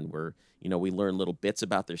together, and we learn little bits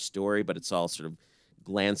about their story, but it's all sort of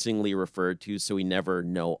glancingly referred to, so we never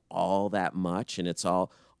know all that much. And it's all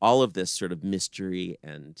of this sort of mystery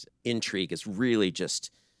and intrigue is really just,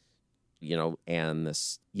 and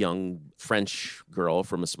this young French girl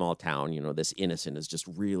from a small town, this innocent, is just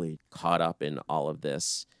really caught up in all of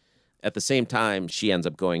this. At the same time, she ends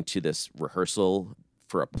up going to this rehearsal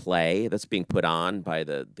for a play that's being put on by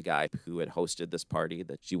the guy who had hosted this party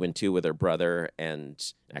that she went to with her brother. And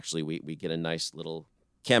actually, we get a nice little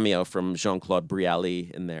cameo from Jean-Claude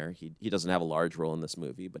Brialy in there. He doesn't have a large role in this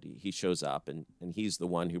movie, but he shows up, and he's the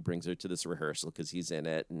one who brings her to this rehearsal because he's in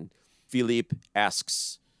it. And Philippe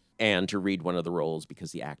asks Anne to read one of the roles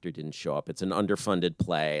because the actor didn't show up. It's an underfunded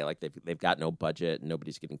play. Like they've got no budget and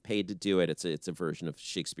nobody's getting paid to do it. It's a version of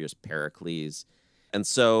Shakespeare's Pericles. And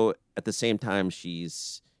so at the same time,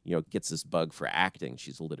 she's, gets this bug for acting.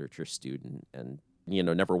 She's a literature student and,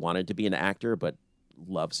 never wanted to be an actor, but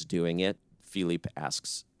loves doing it. Philippe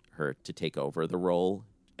asks her to take over the role.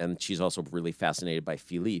 And she's also really fascinated by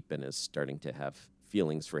Philippe and is starting to have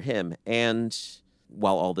feelings for him. And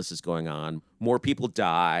while all this is going on, more people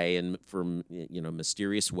die and from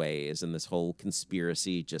mysterious ways, and this whole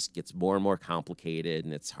conspiracy just gets more and more complicated,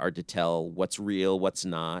 and it's hard to tell what's real, what's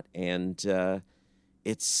not. And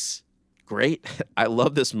it's great. I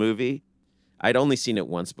love this movie. I'd only seen it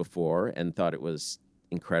once before and thought it was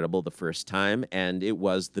incredible the first time, and it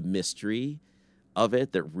was the mystery of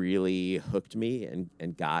it that really hooked me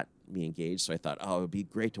and got me engaged. So I thought, it would be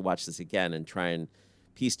great to watch this again and try and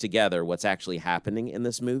piece together what's actually happening in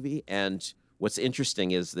this movie. And what's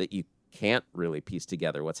interesting is that you can't really piece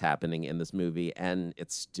together what's happening in this movie, and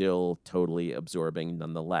it's still totally absorbing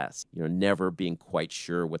nonetheless. Never being quite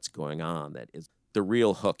sure what's going on. That is the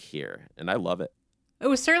real hook here, and I love it. It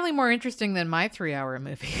was certainly more interesting than my 3-hour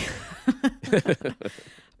movie.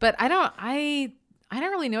 But I don't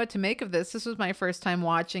really know what to make of this. This was my first time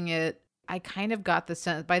watching it. I kind of got the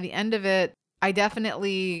sense by the end of it, I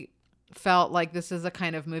definitely felt like this is a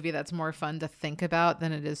kind of movie that's more fun to think about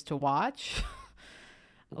than it is to watch.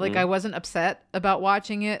 Like, I wasn't upset about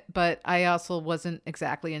watching it, but I also wasn't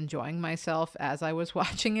exactly enjoying myself as I was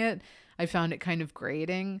watching it. I found it kind of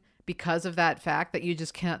grating because of that fact that you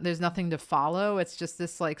just can't, there's nothing to follow. It's just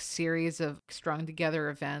this like series of strung together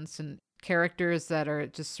events and characters that are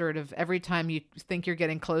just sort of, every time you think you're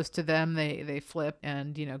getting close to them, they flip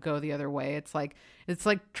and, go the other way. It's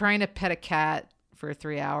like trying to pet a cat for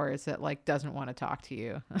 3 hours that like doesn't want to talk to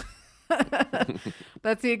you.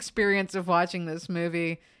 That's the experience of watching this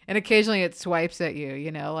movie. And occasionally it swipes at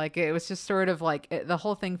you, like it was just sort of like the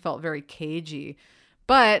whole thing felt very cagey.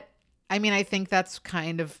 But I mean, I think that's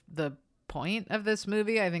kind of the point of this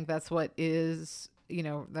movie. I think that's what is,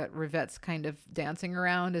 that Rivette's kind of dancing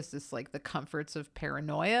around is this like the comforts of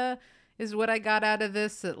paranoia is what I got out of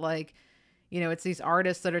this. That like, it's these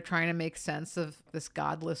artists that are trying to make sense of this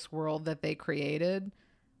godless world that they created,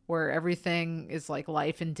 where everything is like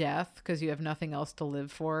life and death because you have nothing else to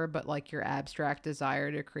live for but like your abstract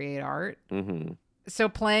desire to create art. Mm-hmm. So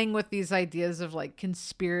playing with these ideas of like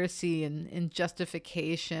conspiracy and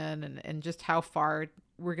justification and just how far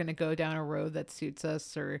we're going to go down a road that suits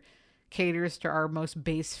us or caters to our most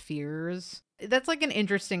base fears. That's like an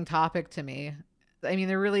interesting topic to me. I mean,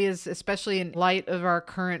 there really is, especially in light of our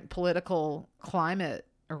current political climate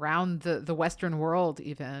around the Western world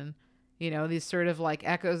even, these sort of like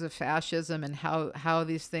echoes of fascism and how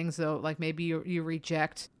these things, though, like maybe you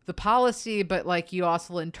reject the policy, but like you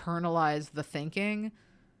also internalize the thinking.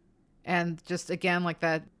 And just again, like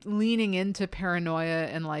that leaning into paranoia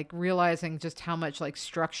and like realizing just how much like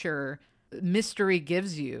structure mystery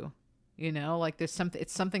gives you, like there's something,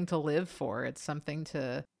 it's something to live for. It's something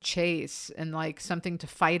to chase and like something to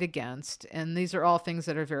fight against. And these are all things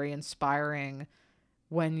that are very inspiring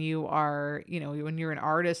when you are, when you're an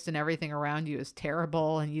artist and everything around you is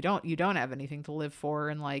terrible and you don't have anything to live for.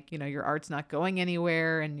 And like, your art's not going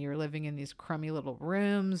anywhere and you're living in these crummy little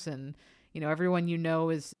rooms and, everyone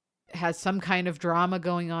has some kind of drama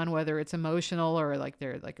going on, whether it's emotional or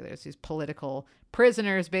there's these political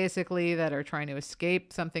prisoners basically that are trying to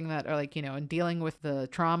escape something that are like, and dealing with the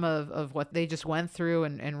trauma of what they just went through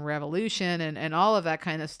and revolution and all of that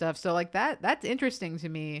kind of stuff. So like that's interesting to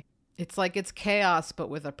me. It's like it's chaos, but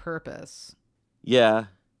with a purpose. Yeah.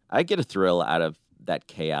 I get a thrill out of that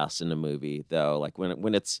chaos in a movie though. Like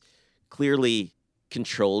when it's clearly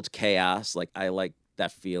controlled chaos, like I like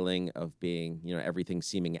that feeling of being, everything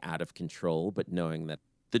seeming out of control, but knowing that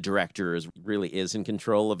the director really is in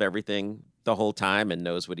control of everything the whole time and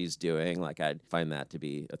knows what he's doing. Like I'd find that to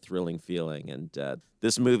be a thrilling feeling. And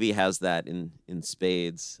this movie has that in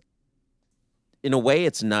spades. In a way,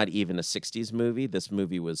 it's not even a 60s movie. This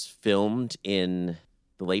movie was filmed in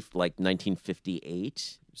the late,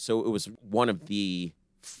 1958. So it was one of the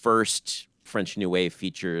first French New Wave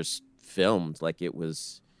features filmed. Like it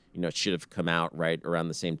was, it should have come out right around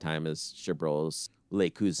the same time as Chabrol's Les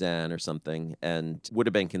Cousins or something, and would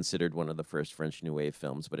have been considered one of the first French New Wave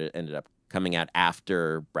films, but it ended up coming out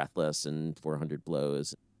after Breathless and 400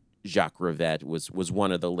 Blows. Jacques Rivette was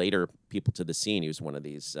one of the later people to the scene. He was one of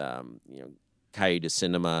these, Cahiers de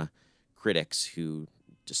Cinema critics who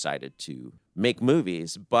decided to make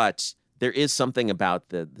movies. But there is something about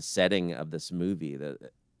the setting of this movie that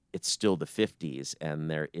it's still the 50s, and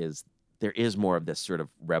there is more of this sort of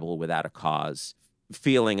rebel without a cause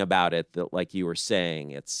feeling about it that, like you were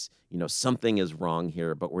saying, it's, something is wrong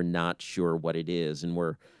here, but we're not sure what it is. And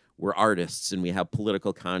we're artists and we have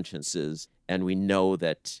political consciences and we know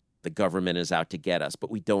that the government is out to get us,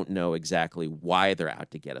 but we don't know exactly why they're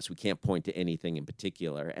out to get us. We can't point to anything in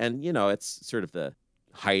particular. And, it's sort of the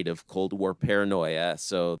height of Cold War paranoia.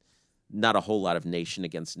 So not a whole lot of nation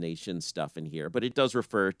against nation stuff in here, but it does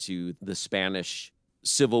refer to the Spanish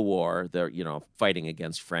Civil War. They're, fighting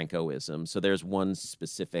against Francoism. So there's one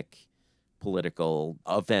specific political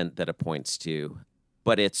event that it points to,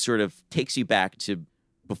 but it sort of takes you back to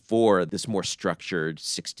before this more structured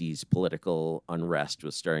 60s political unrest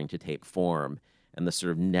was starting to take form, and the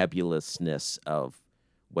sort of nebulousness of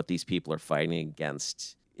what these people are fighting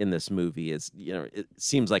against in this movie is, it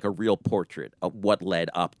seems like a real portrait of what led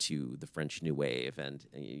up to the French New Wave and,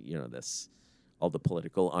 all the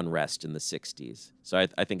political unrest in the 60s. So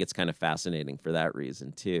I think it's kind of fascinating for that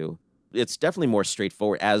reason, too. It's definitely more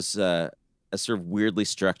straightforward. As sort of weirdly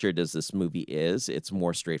structured as this movie is, it's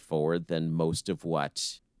more straightforward than most of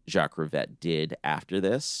what Jacques Rivette did after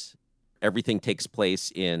this. Everything takes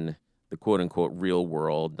place in the quote-unquote real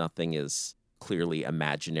world. Nothing is clearly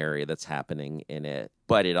imaginary that's happening in it.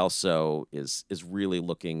 But it also is really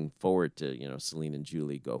looking forward to, Celine and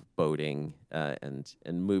Julie go boating and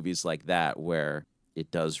movies like that, where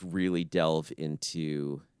it does really delve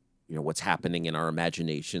into, what's happening in our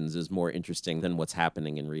imaginations is more interesting than what's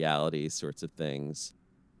happening in reality sorts of things.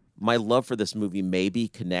 My love for this movie may be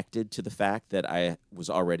connected to the fact that I was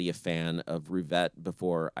already a fan of Rivette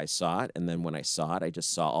before I saw it. And then when I saw it, I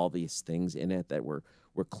just saw all these things in it that were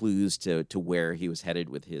clues to where he was headed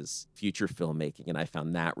with his future filmmaking, and I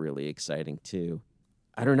found that really exciting too.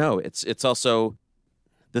 I don't know. It's also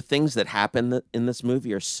the things that happen in this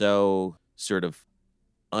movie are so sort of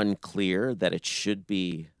unclear that it should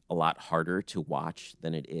be a lot harder to watch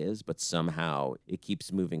than it is, but somehow it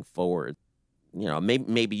keeps moving forward.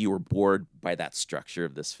 Maybe you were bored by that structure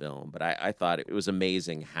of this film, but I thought it was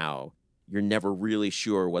amazing how you're never really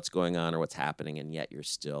sure what's going on or what's happening, and yet you're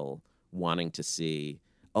still wanting to see,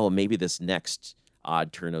 oh, maybe this next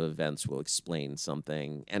odd turn of events will explain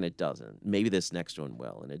something, and it doesn't. Maybe this next one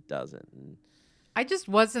will, and it doesn't. And I just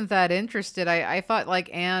wasn't that interested. I thought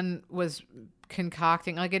like Anne was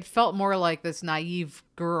concocting, like it felt more like this naive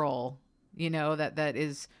girl, that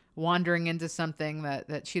is wandering into something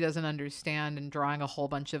that she doesn't understand and drawing a whole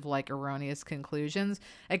bunch of like erroneous conclusions.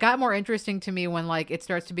 It got more interesting to me when like it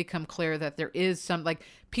starts to become clear that there is some, like,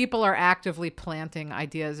 people are actively planting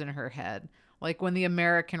ideas in her head. Like when the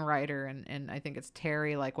American writer and I think it's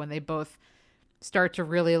Terry, like when they both start to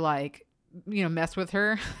really like, mess with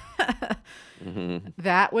her. mm-hmm.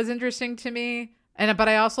 That was interesting to me. But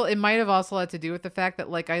it might have also had to do with the fact that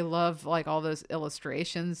like I love like all those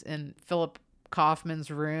illustrations in Philip Kaufman's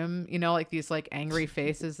room, you know, like these like angry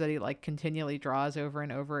faces that he like continually draws over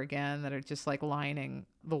and over again that are just like lining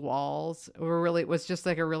the walls. It was just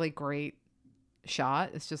like a really great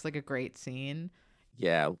shot. It's just like a great scene.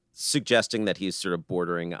 Yeah, suggesting that he's sort of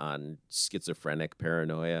bordering on schizophrenic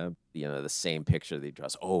paranoia. You know, the same picture that he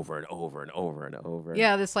draws over and over and over and over.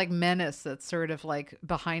 Yeah, this like menace that's sort of like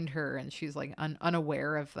behind her, and she's like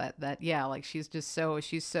unaware of that. Yeah, like she's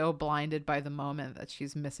so blinded by the moment that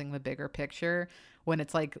she's missing the bigger picture, when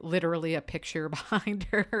it's like literally a picture behind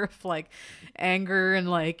her of like anger and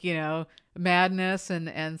like, you know, madness.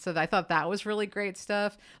 And so I thought that was really great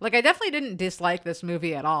stuff. Like I definitely didn't dislike this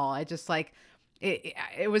movie at all. I just like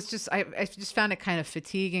it was just I just found it kind of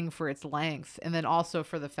fatiguing for its length, and then also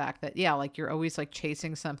for the fact that like you're always like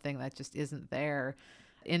chasing something that just isn't there,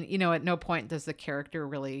 and you know, at no point does the character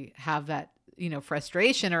really have that, you know,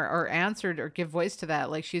 frustration or answered or give voice to that.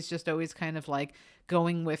 Like she's just always kind of like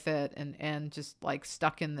going with it and just like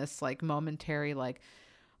stuck in this like momentary like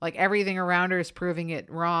everything around her is proving it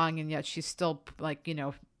wrong, and yet she's still like, you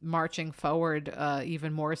know, marching forward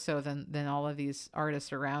even more so than all of these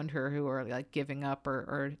artists around her who are like giving up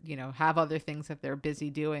or you know, have other things that they're busy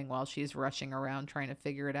doing while she's rushing around trying to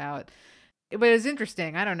figure it out. But it's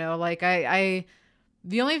interesting. I don't know. Like I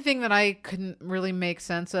the only thing that I couldn't really make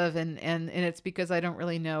sense of, and it's because I don't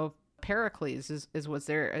really know Pericles, is was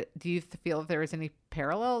there, do you feel if there was any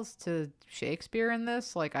parallels to Shakespeare in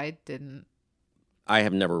this? Like I didn't. I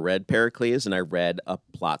have never read Pericles, and I read a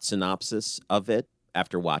plot synopsis of it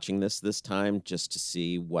after watching this time just to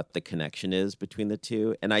see what the connection is between the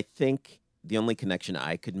two. And I think the only connection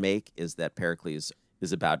I could make is that Pericles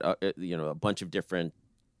is about, you know, a bunch of different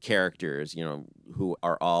characters, you know, who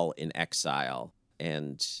are all in exile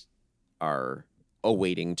and are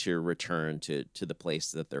awaiting to return to the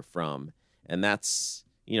place that they're from. And that's,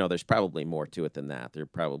 you know, there's probably more to it than that. There are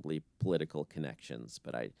probably political connections,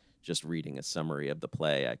 but just reading a summary of the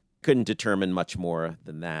play, I couldn't determine much more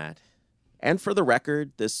than that. And for the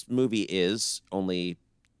record, this movie is only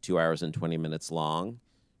 2 hours and 20 minutes long.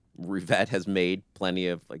 Rivette has made plenty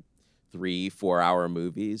of like 3-4 hour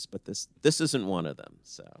movies, but this isn't one of them.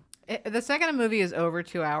 So the second movie is over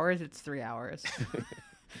 2 hours. It's 3 hours.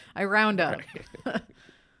 I round up.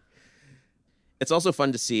 It's also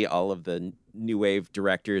fun to see all of the new wave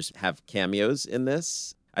directors have cameos in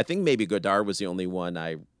this. I think maybe Godard was the only one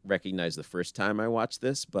I recognized the first time I watched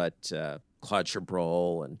this, but Claude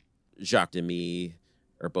Chabrol and Jacques Demy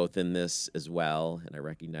are both in this as well, and I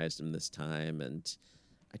recognized him this time. And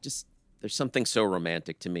there's something so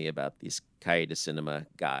romantic to me about these Cahiers de Cinema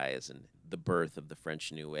guys and the birth of the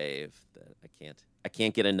French New Wave that I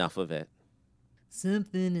can't get enough of it.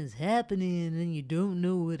 Something is happening and you don't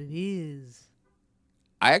know what it is.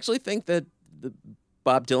 I actually think that the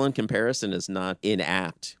Bob Dylan comparison is not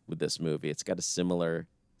inapt with this movie. It's got a similar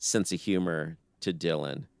sense of humor to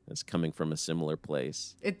Dylan. It's coming from a similar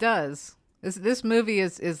place. It does. This movie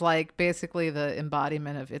is like basically the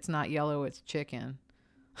embodiment of it's not yellow, it's chicken.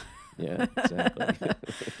 Yeah, exactly.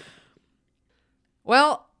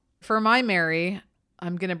 Well, for my Mary,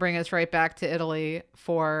 I'm going to bring us right back to Italy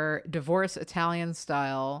for Divorce Italian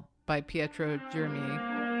Style by Pietro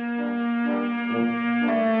Germi.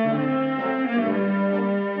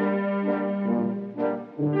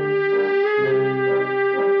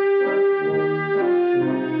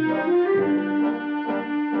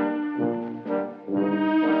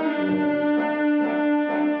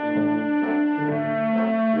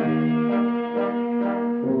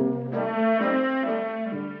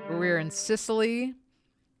 Sicily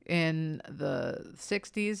in the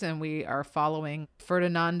 60s, and we are following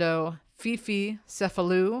Ferdinando Fifi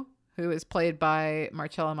Cefalù, who is played by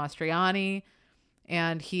Marcello Mastroianni,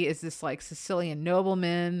 and he is this like Sicilian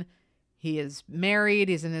nobleman. He is married.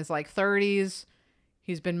 He's in his like 30s.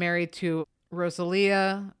 He's been married to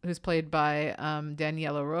Rosalia, who's played by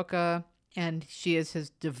Daniela Rocca, and she is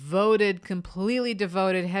his completely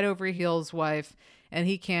devoted, head over heels wife. And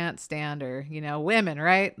he can't stand her, you know, women,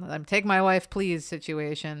 right? Take my wife, please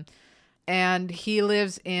situation. And he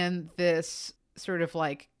lives in this sort of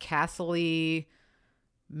like castle-y,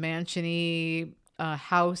 mansion-y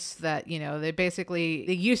house that, you know, they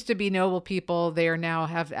used to be noble people. They are now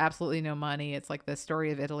have absolutely no money. It's like the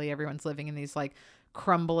story of Italy. Everyone's living in these like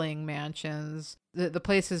crumbling mansions. The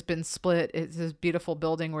place has been split. It's this beautiful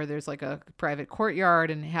building where there's like a private courtyard,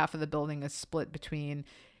 and half of the building is split between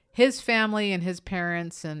his family and his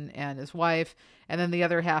parents and his wife. And then the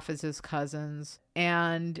other half is his cousins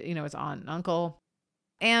and, you know, his aunt and uncle.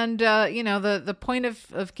 And, you know, the point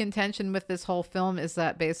of contention with this whole film is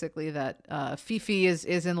that basically that Fifi is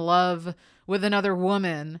in love with another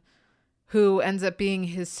woman who ends up being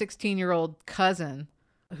his 16-year-old cousin,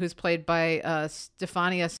 who's played by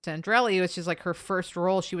Stefania Sandrelli, which is like her first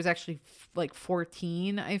role. She was actually like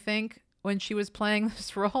 14, I think, when she was playing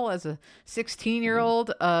this role as a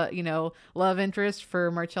 16-year-old, love interest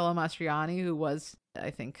for Marcello Mastroianni, who was, I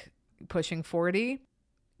think, pushing 40.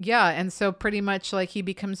 Yeah, and so pretty much like he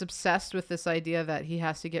becomes obsessed with this idea that he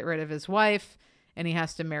has to get rid of his wife and he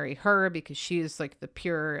has to marry her because she is like the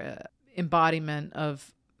pure embodiment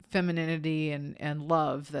of femininity and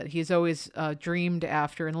love that he's always dreamed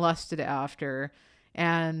after and lusted after.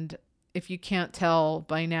 And if you can't tell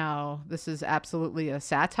by now, this is absolutely a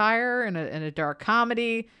satire and a dark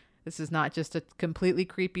comedy. This is not just a completely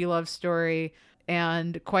creepy love story,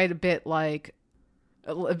 and quite a bit like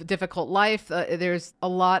A Difficult Life. There's a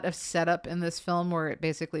lot of setup in this film where it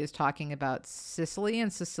basically is talking about Sicily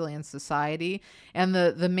and Sicilian society. And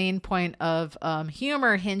the main point of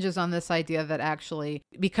humor hinges on this idea that actually,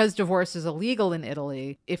 because divorce is illegal in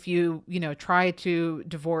Italy, if you try to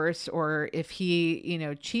divorce, or if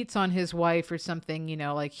he, cheats on his wife or something,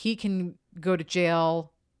 like he can go to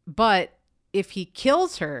jail. But if he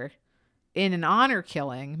kills her in an honor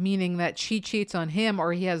killing, meaning that she cheats on him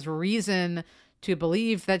or he has reason to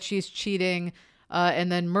believe that she's cheating,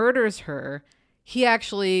 and then murders her, he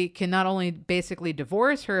actually can not only basically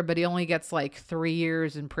divorce her, but he only gets like 3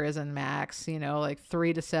 years in prison max, like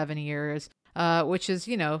 3 to 7 years, which is,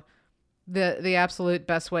 the absolute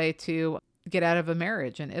best way to get out of a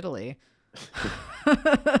marriage in Italy.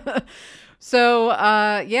 So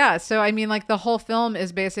I mean, like the whole film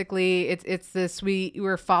is basically it's this,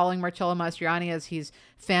 we're following Marcello Mastroianni as he's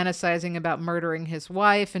fantasizing about murdering his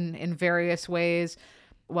wife in various ways,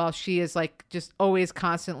 while she is like just always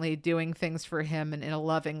constantly doing things for him in a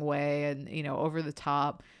loving way and over the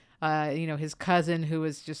top. His cousin, who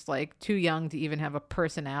is just like too young to even have a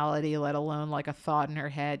personality, let alone like a thought in her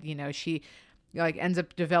head, she like ends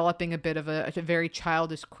up developing a bit of a very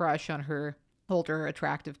childish crush on her older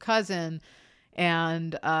attractive cousin.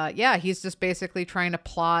 And he's just basically trying to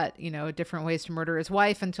plot different ways to murder his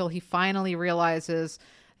wife until he finally realizes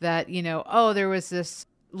that there was this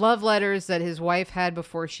love letters that his wife had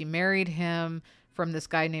before she married him from this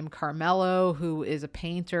guy named Carmelo, who is a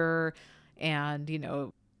painter. And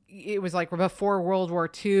it was like before World War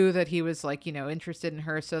II that he was like interested in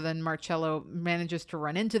her. So then Marcello manages to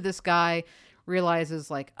run into this guy, realizes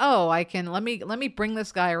like, let me bring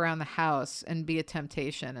this guy around the house and be a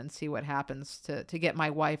temptation and see what happens to get my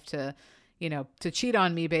wife to cheat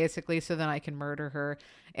on me, basically, so then I can murder her.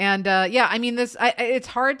 And I mean, it's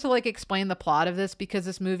hard to like explain the plot of this because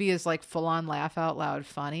this movie is like full on laugh out loud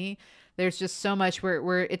funny. There's just so much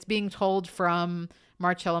where it's being told from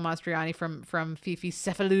Marcello Mastroianni, from Fifi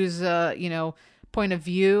Cefalu's point of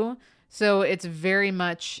view. So it's very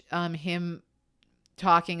much him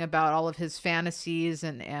talking about all of his fantasies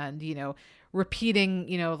and repeating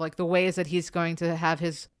like the ways that he's going to have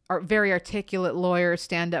his very articulate lawyer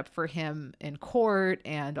stand up for him in court,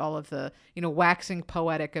 and all of the waxing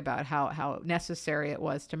poetic about how necessary it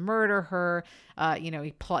was to murder her.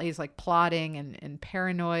 He's like plotting and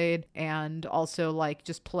paranoid, and also like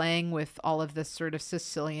just playing with all of this sort of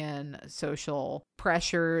Sicilian social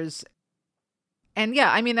pressures. And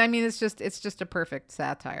I mean it's just a perfect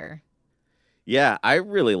satire. Yeah, I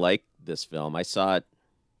really like this film. I saw it,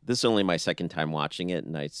 this is only my second time watching it,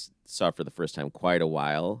 and I saw it for the first time quite a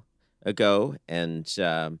while ago. And,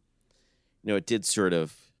 it did sort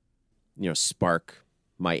of, spark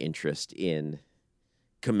my interest in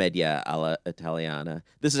commedia alla italiana.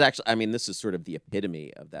 This is actually, this is sort of the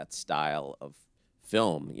epitome of that style of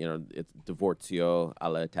film. It's Divorzio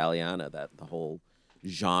alla Italiana, that the whole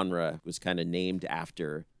genre was kind of named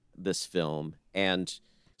after this film. And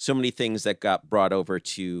so many things that got brought over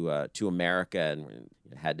to America and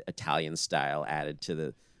had Italian style added to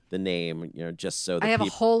the name, just so that I have a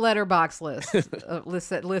whole letterbox list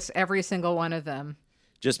that lists every single one of them.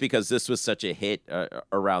 Just because this was such a hit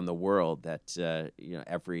around the world that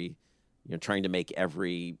trying to make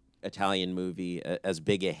every Italian movie as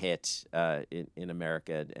big a hit in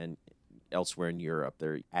America and elsewhere in Europe,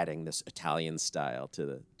 they're adding this Italian style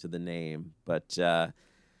to the name. But and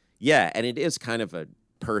it is kind of a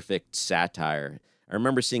perfect satire. I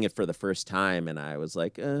remember seeing it for the first time, and I was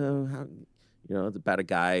like, it's about a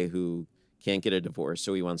guy who can't get a divorce,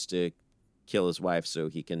 so he wants to kill his wife so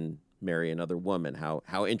he can marry another woman.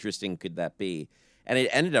 How interesting could that be? And it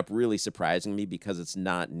ended up really surprising me because it's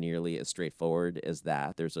not nearly as straightforward as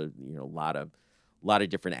that. There's a lot of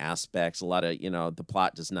different aspects. A lot of the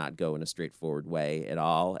plot does not go in a straightforward way at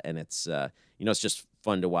all, and it's it's just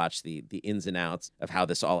fun to watch the ins and outs of how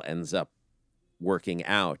this all ends up working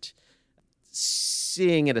out.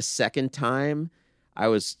 seeing it a second time, I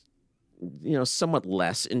was, somewhat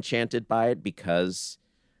less enchanted by it because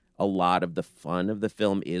a lot of the fun of the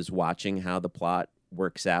film is watching how the plot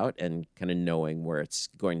works out and kind of knowing where it's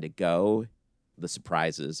going to go. The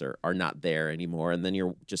surprises are not there anymore. And then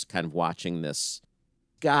you're just kind of watching this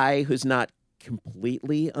guy who's not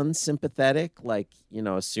completely unsympathetic. Like,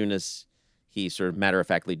 as soon as he sort of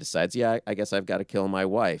matter-of-factly decides, yeah, I guess I've got to kill my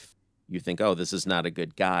wife, you think, oh, this is not a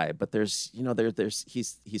good guy. But there's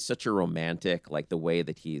he's such a romantic, like the way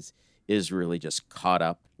that is really just caught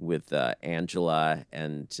up with Angela,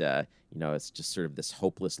 and it's just sort of this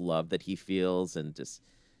hopeless love that he feels and just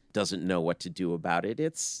doesn't know what to do about it.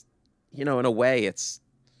 It's, in a way,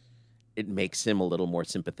 it makes him a little more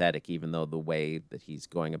sympathetic, even though the way that he's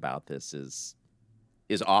going about this is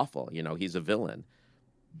awful. He's a villain.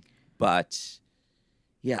 But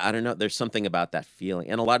yeah, I don't know. There's something about that feeling.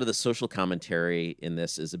 And a lot of the social commentary in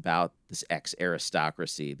this is about this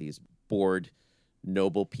ex-aristocracy, these bored,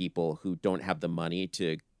 noble people who don't have the money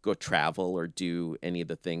to go travel or do any of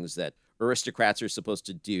the things that aristocrats are supposed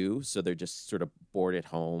to do. So they're just sort of bored at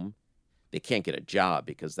home. They can't get a job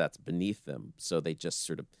because that's beneath them. So they just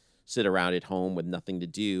sort of sit around at home with nothing to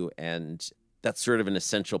do. And that's sort of an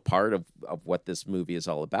essential part of what this movie is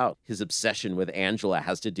all about. His obsession with Angela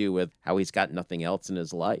has to do with how he's got nothing else in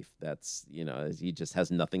his life. That's, he just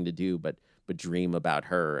has nothing to do but dream about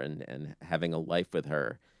her and having a life with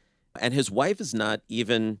her. And his wife is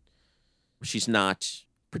she's not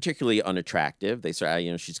particularly unattractive. They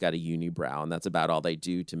say, she's got a unibrow, and that's about all they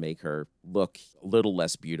do to make her look a little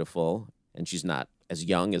less beautiful. And she's not as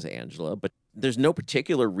young as Angela, but there's no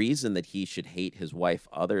particular reason that he should hate his wife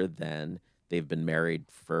other than they've been married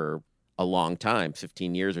for a long time,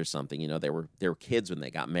 15 years or something. They were kids when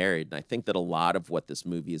they got married. And I think that a lot of what this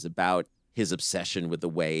movie is about, his obsession with the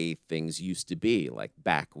way things used to be, like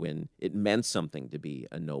back when it meant something to be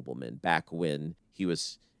a nobleman, back when he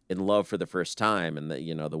was in love for the first time and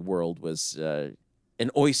the world was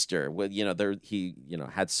an oyster. He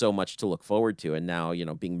had so much to look forward to. And now,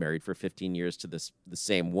 being married for 15 years to the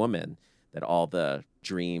same woman, that all the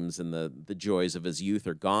dreams and the joys of his youth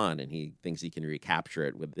are gone, and he thinks he can recapture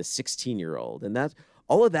it with this 16-year-old. And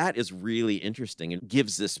all of that is really interesting and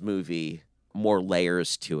gives this movie more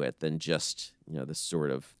layers to it than just, this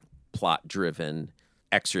sort of plot-driven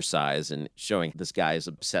exercise and showing this guy's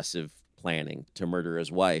obsessive planning to murder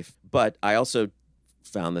his wife. But I also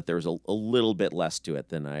found that there was a little bit less to it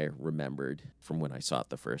than I remembered from when I saw it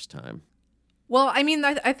the first time. Well, I mean,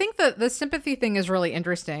 I think the sympathy thing is really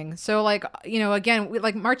interesting. So, like, again,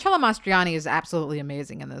 like Marcello Mastroianni is absolutely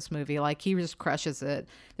amazing in this movie. Like, he just crushes it.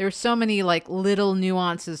 There's so many like little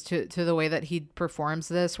nuances to the way that he performs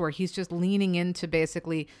this, where he's just leaning into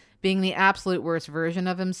basically being the absolute worst version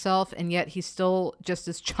of himself, and yet he's still just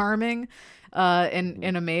as charming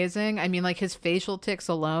and amazing. I mean, like his facial tics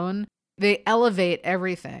alone, they elevate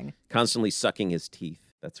everything. Constantly sucking his teeth.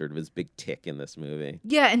 That's sort of his big tick in this movie.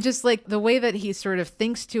 Yeah, and just like the way that he sort of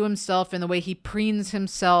thinks to himself and the way he preens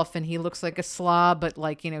himself, and he looks like a slob, but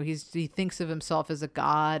like, he thinks of himself as a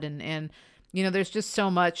god, and there's just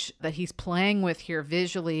so much that he's playing with here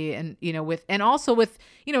visually, and and also with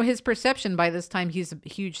his perception. By this time, he's a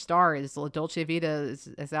huge star. His La Dolce Vita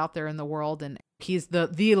is out there in the world, and he's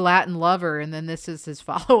the Latin lover, and then this is his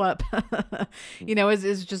follow-up.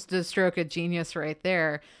 Is just a stroke of genius right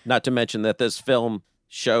there. Not to mention that this film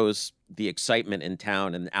shows the excitement in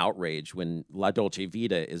town and outrage when La Dolce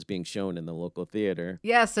Vita is being shown in the local theater.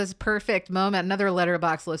 Yes, that's a perfect moment. Another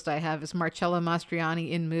letterbox list I have is Marcello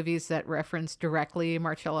Mastroianni in movies that reference directly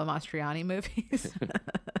Marcello Mastroianni movies.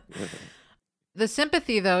 The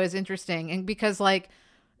sympathy, though, is interesting, and because like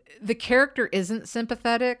the character isn't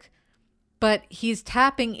sympathetic, but he's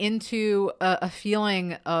tapping into a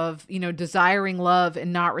feeling of, desiring love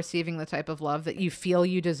and not receiving the type of love that you feel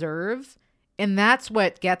you deserve. And that's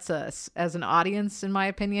what gets us as an audience, in my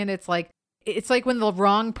opinion. It's like when the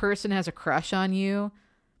wrong person has a crush on you.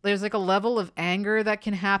 There's like a level of anger that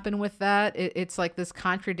can happen with that. It's like this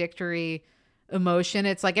contradictory emotion.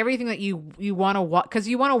 It's like everything that you want to because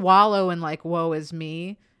you want to wallow in like, woe is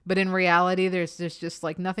me. But in reality, there's just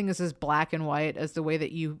like nothing is as black and white as the way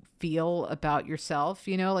that you feel about yourself.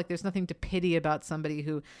 Like there's nothing to pity about somebody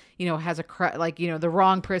who, has a crush, like, the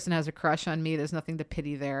wrong person has a crush on me. There's nothing to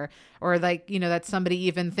pity there. Or like, that somebody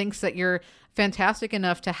even thinks that you're fantastic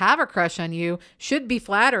enough to have a crush on you should be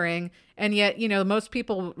flattering. And yet, most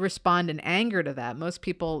people respond in anger to that. Most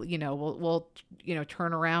people, will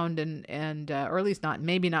turn around and or at least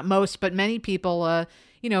maybe not most, but many people,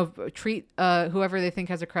 treat whoever they think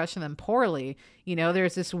has a crush on them poorly,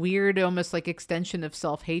 there's this weird, almost like extension of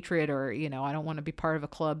self-hatred, or, I don't want to be part of a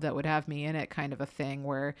club that would have me in it kind of a thing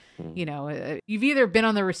where, you've either been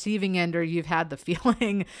on the receiving end or you've had the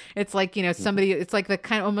feeling. It's like, somebody, it's like the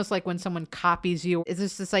kind of almost like when someone copies you. It's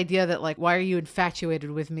just this idea that like, why are you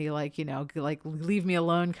infatuated with me? Like, like leave me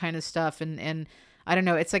alone kind of stuff. And I don't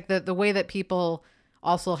know. It's like the way that people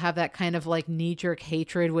also have that kind of like knee-jerk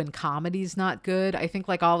hatred when comedy's not good. I think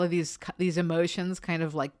like all of these emotions kind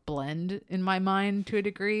of like blend in my mind to a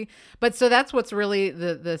degree. But so that's what's really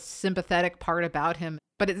the sympathetic part about him.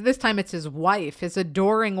 But this time it's his wife, his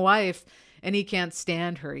adoring wife, and he can't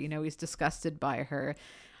stand her. He's disgusted by her.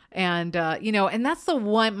 And, and that's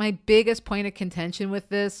my biggest point of contention with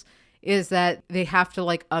this is that they have to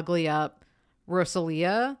like ugly up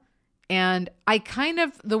Rosalia. And I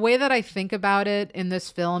the way that I think about it in this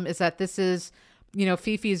film is that this is,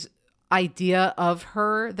 Fifi's idea of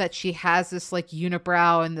her, that she has this like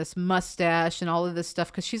unibrow and this mustache and all of this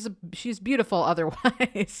stuff, because she's beautiful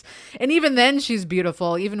otherwise. And even then she's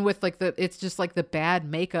beautiful, even with like it's just like the bad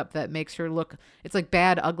makeup that makes her look, it's like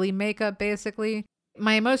bad, ugly makeup, basically.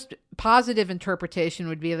 My most positive interpretation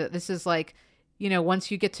would be that this is like, once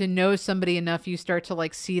you get to know somebody enough, you start to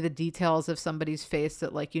like see the details of somebody's face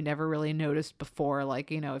that like you never really noticed before.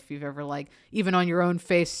 Like, if you've ever like even on your own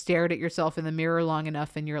face stared at yourself in the mirror long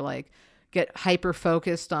enough and you're like get hyper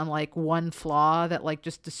focused on like one flaw that like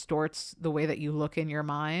just distorts the way that you look in your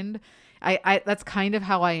mind. I that's kind of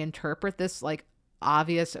how I interpret this like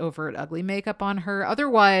obvious overt ugly makeup on her.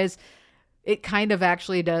 Otherwise, it kind of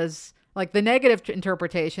actually does, like the negative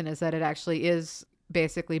interpretation is that it actually is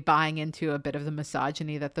basically buying into a bit of the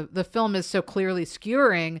misogyny that the film is so clearly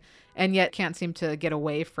skewering and yet can't seem to get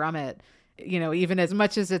away from it, even as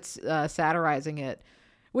much as it's satirizing it,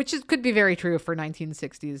 which could be very true for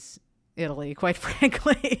 1960s Italy, quite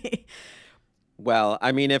frankly. Well,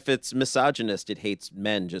 I mean, if it's misogynist, it hates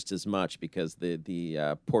men just as much, because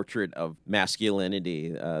the portrait of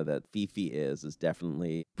masculinity that Fifi is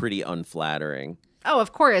definitely pretty unflattering. Oh,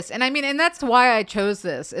 of course. And I mean, and that's why I chose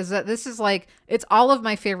this, is that this is like, it's all of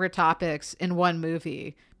my favorite topics in one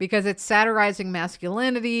movie, because it's satirizing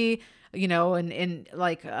masculinity, and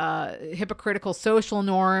like hypocritical social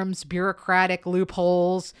norms, bureaucratic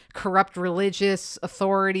loopholes, corrupt religious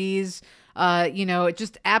authorities,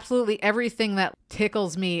 just absolutely everything that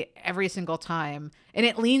tickles me every single time. And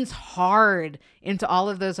it leans hard into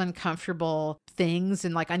all of those uncomfortable things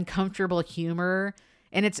and like uncomfortable humor.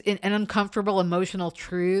 And it's an uncomfortable emotional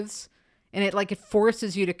truths. And it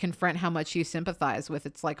forces you to confront how much you sympathize with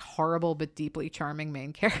its like horrible but deeply charming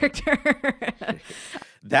main character.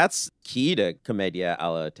 That's key to Commedia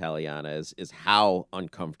all'Italiana is how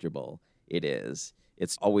uncomfortable it is.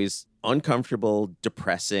 It's always uncomfortable,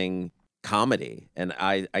 depressing comedy. And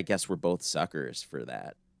I guess we're both suckers for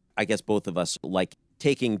that. I guess both of us like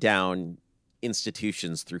taking down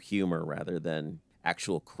institutions through humor rather than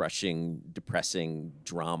actual crushing, depressing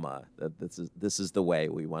drama. This is the way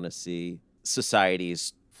we want to see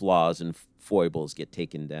society's flaws and foibles get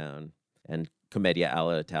taken down. And Commedia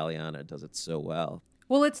all'Italiana does it so well.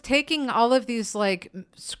 Well, it's taking all of these like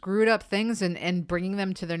screwed up things and bringing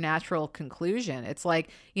them to their natural conclusion. It's like,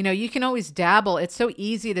 you can always dabble. It's so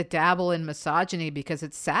easy to dabble in misogyny because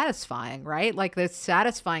it's satisfying, right? Like it's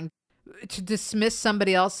satisfying to dismiss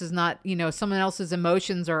somebody else's someone else's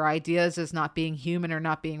emotions or ideas as not being human or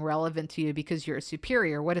not being relevant to you because you're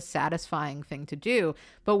superior. What a satisfying thing to do.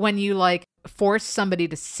 But when you like force somebody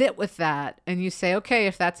to sit with that and you say, okay,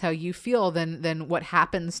 if that's how you feel, then what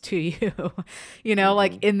happens to you,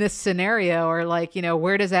 like in this scenario, or like,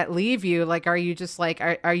 where does that leave you? Like, are you just like,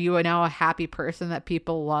 are you now a happy person that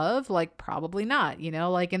people love? Like, probably not,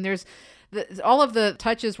 and there's all of the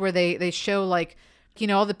touches where they show like,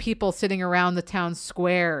 all the people sitting around the town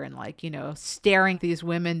square and like, staring these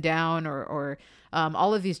women down, or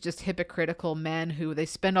all of these just hypocritical men who they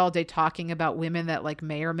spend all day talking about women that like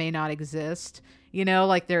may or may not exist,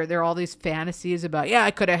 like they're all these fantasies about, yeah,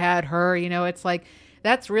 I could have had her, it's like,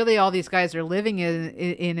 that's really all these guys are living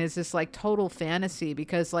in is this like total fantasy,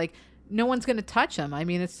 because like no one's going to touch them. I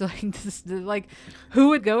mean, it's like, like who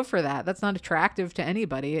would go for that? That's not attractive to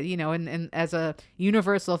anybody, and as a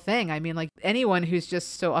universal thing, I mean, like anyone who's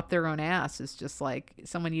just so up their own ass is just like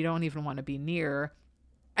someone you don't even want to be near.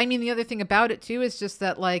 I mean, the other thing about it too is just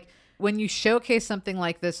that like when you showcase something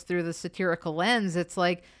like this through the satirical lens, it's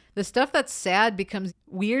like the stuff that's sad becomes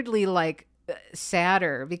weirdly like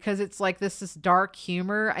sadder, because it's like this dark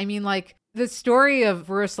humor. I mean, like the story of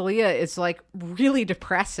Rosalia is like really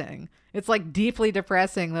depressing. It's like deeply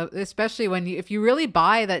depressing, especially if you really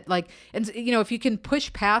buy that, like, and if you can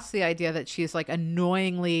push past the idea that she's like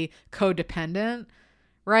annoyingly codependent,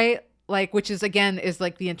 right? like, which is again is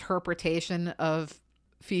like the interpretation of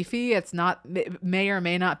Fifi. It's not, it may or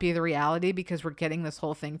may not be the reality because we're getting this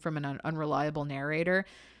whole thing from an unreliable narrator.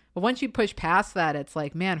 But once you push past that, it's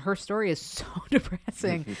like, man, her story is so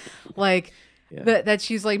depressing. Like that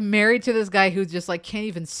she's like married to this guy who just like can't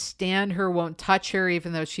even stand her, won't touch her,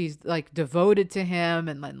 even though she's like devoted to him.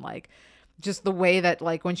 And then like just the way that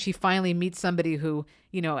like when she finally meets somebody who,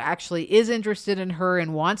 you know, actually is interested in her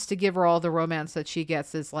and wants to give her all the romance that she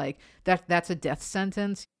gets, is like that's a death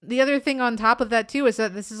sentence. The other thing on top of that too is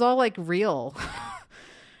that this is all like real.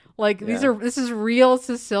 Like this is real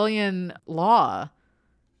Sicilian law,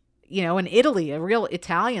 you know, in Italy, a real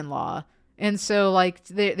Italian law. And so like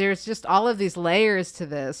there's just all of these layers to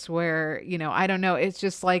this where, you know, I don't know, it's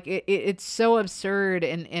just like it's so absurd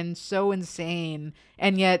and so insane,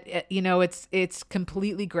 and yet, you know, it's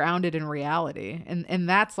completely grounded in reality, and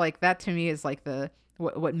that's like, that to me is like the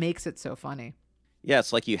what makes it so funny. Yeah,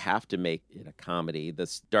 it's like you have to make it a comedy.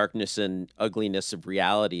 This darkness and ugliness of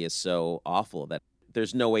reality is so awful that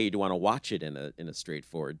there's no way you'd want to watch it in a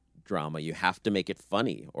straightforward drama. You have to make it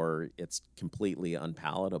funny or it's completely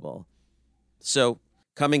unpalatable. So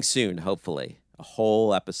coming soon, hopefully, a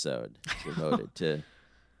whole episode devoted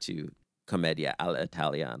to Commedia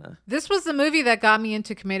all'Italiana. This was the movie that got me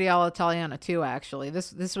into Commedia all'Italiana too, actually.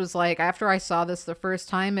 This was like, after I saw this the first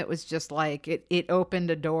time, it was just like, it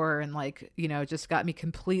opened a door and like, you know, just got me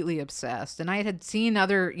completely obsessed. And I had seen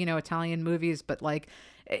other, you know, Italian movies, but like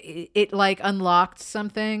it like unlocked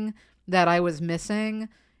something that I was missing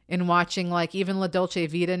in watching like even La Dolce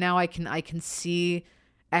Vita. Now I can see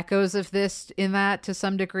echoes of this in that to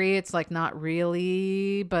some degree. It's like not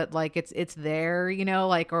really, but like it's there, you know,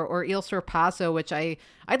 like or Il Sorpasso, which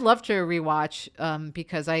I'd love to rewatch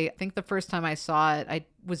because I think the first time I saw it, I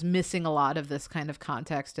was missing a lot of this kind of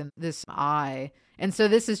context and this eye. And so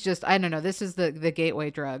this is just, I don't know, this is the gateway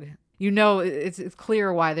drug. You know, it's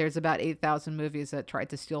clear why there's about 8,000 movies that tried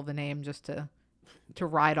to steal the name just to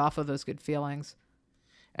ride off of those good feelings.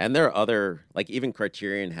 And there are other, like even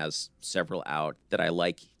Criterion has several out that I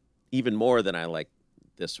like even more than I like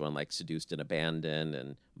this one, like Seduced and Abandoned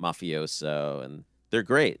and Mafioso, and they're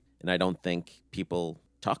great. And I don't think people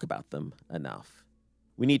talk about them enough.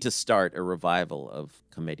 We need to start a revival of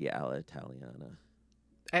Commedia all'Italiana.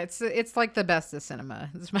 It's like the best of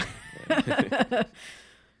cinema.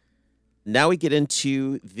 Now we get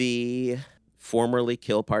into the formerly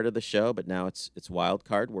kill part of the show, but now it's wild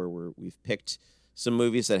card, where we've picked some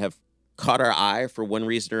movies that have caught our eye for one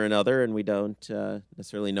reason or another, and we don't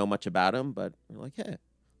necessarily know much about them, but we're like, hey,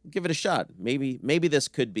 give it a shot. Maybe this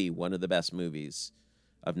could be one of the best movies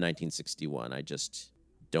of 1961. I just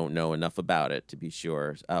don't know enough about it to be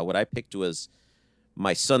sure. What I picked was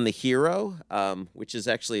My Son the Hero, which is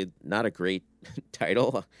actually not a great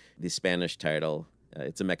title. The Spanish title,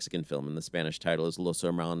 it's a Mexican film, and the Spanish title is Los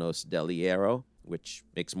Hermanos del Hierro, which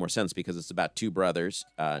makes more sense because it's about two brothers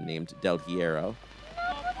named Del Hierro.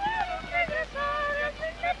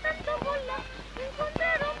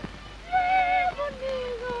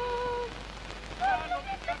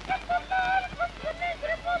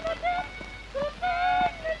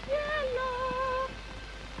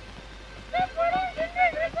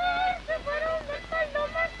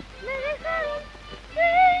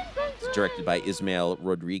 It's directed by Ismael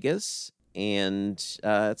Rodriguez, and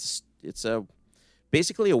it's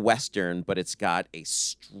basically a Western, but it's got a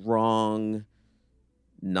strong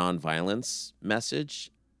nonviolence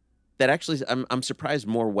message that actually, I'm surprised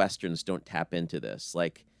more Westerns don't tap into this.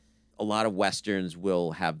 Like, a lot of Westerns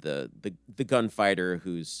will have the gunfighter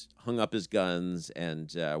who's hung up his guns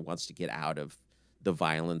and wants to get out of the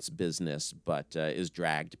violence business, but is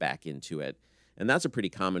dragged back into it. And that's a pretty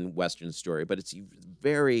common Western story, but it's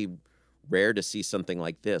very rare to see something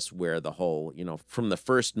like this where the whole, you know, from the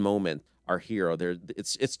first moment, our hero,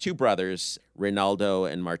 it's two brothers, Reynaldo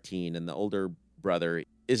and Martin, and the older brother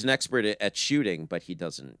is an expert at shooting, but he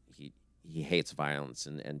hates violence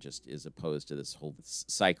and just is opposed to this whole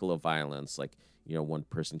cycle of violence, like, you know, one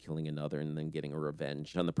person killing another and then getting a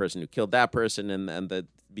revenge on the person who killed that person. And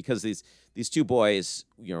because these two boys,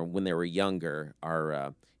 you know, when they were younger,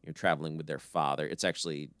 are traveling with their father. It's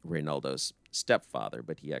actually Reynaldo's stepfather,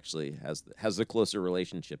 but he actually has a closer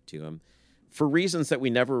relationship to him. For reasons that we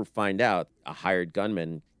never find out, a hired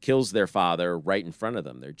gunman kills their father right in front of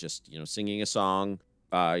them. They're just, you know, singing a song,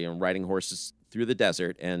 riding horses through the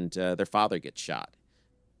desert, and their father gets shot.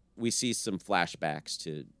 We see some flashbacks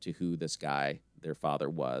to who this guy, their father,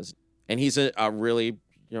 was. And he's a really,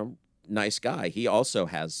 you know, nice guy. He also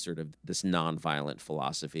has sort of this nonviolent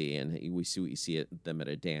philosophy, and we see them at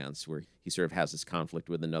a dance where he sort of has this conflict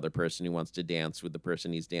with another person who wants to dance with the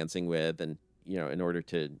person he's dancing with, and in order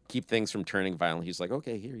to keep things from turning violent, he's like,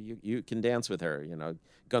 okay, here, you can dance with her.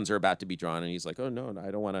 Guns are about to be drawn, and he's like, oh, no, I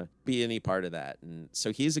don't want to be any part of that. And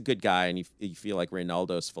so he's a good guy, and you feel like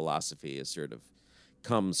Reynaldo's philosophy is sort of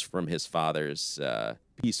comes from his father's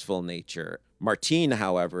peaceful nature. Martin,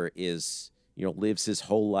 however, lives his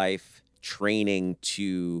whole life training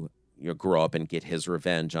to grow up and get his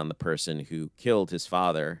revenge on the person who killed his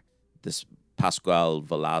father, this Pascual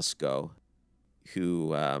Velasco,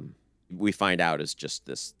 who we find out is just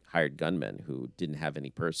this hired gunman who didn't have any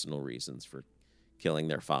personal reasons for killing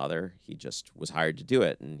their father. He just was hired to do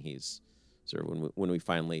it. And he's sort of, when we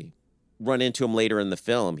finally run into him later in the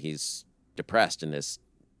film, he's depressed and is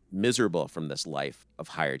miserable from this life of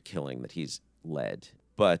hired killing that he's led.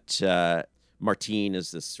 But Martin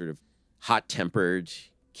is this sort of hot-tempered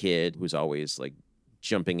kid who's always like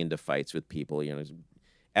jumping into fights with people,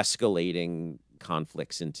 escalating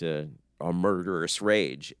conflicts into a murderous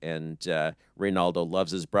rage. And Reynaldo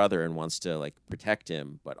loves his brother and wants to like protect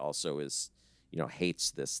him, but also is,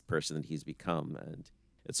 hates this person that he's become. And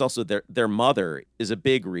it's also their mother is a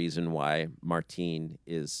big reason why Martin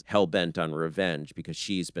is hell-bent on revenge, because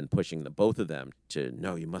she's been pushing the both of them to,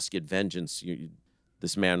 no, you must get vengeance.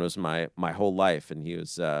 This man was my whole life, and he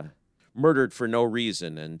was murdered for no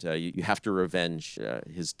reason, and you have to revenge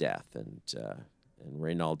his death. And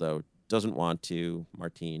Reynaldo doesn't want to.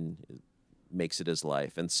 Martin makes it his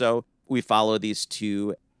life. And so we follow these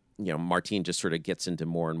two. Martin just sort of gets into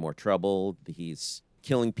more and more trouble. He's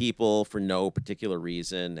killing people for no particular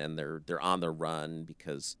reason, and they're on the run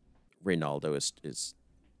because Reynaldo is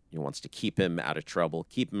wants to keep him out of trouble,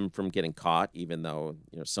 keep him from getting caught, even though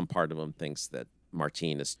some part of him thinks that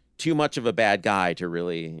Martin is too much of a bad guy to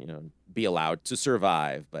really be allowed to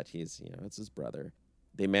survive. But he's it's his brother.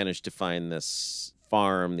 They managed to find this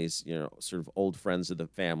farm, these sort of old friends of the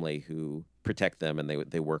family who protect them, and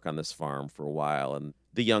they work on this farm for a while. And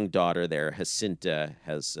the young daughter there, Jacinta,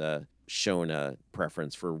 has shown a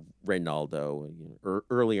preference for Reynaldo.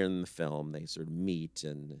 Earlier in the film, they sort of meet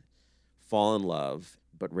and fall in love,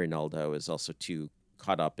 but Reynaldo is also too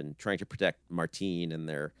caught up in trying to protect Martin, and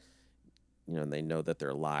they know that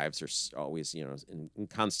their lives are always in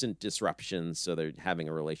constant disruption. So they're having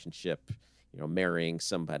a relationship. Marrying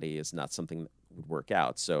somebody is not something that would work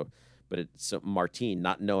out. So Martin,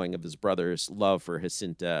 not knowing of his brother's love for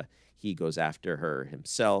Jacinta, he goes after her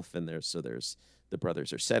himself, and there's the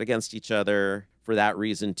brothers are set against each other for that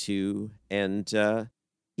reason too. And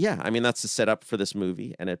that's the setup for this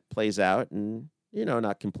movie, and it plays out in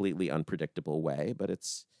not completely unpredictable way, but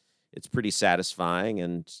it's pretty satisfying,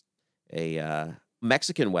 and a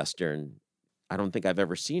Mexican Western. I don't think I've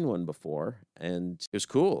ever seen one before, and it was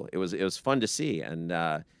cool. It was fun to see, and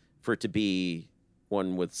for it to be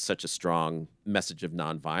one with such a strong message of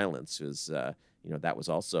nonviolence was that was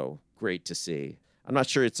also great to see. I'm not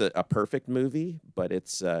sure it's a perfect movie, but it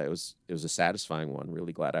was a satisfying one.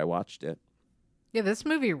 Really glad I watched it. Yeah, this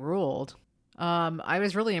movie ruled. I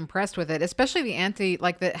was really impressed with it, especially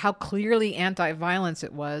how clearly anti-violence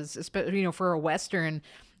it was, especially for a Western.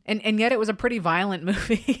 And yet it was a pretty violent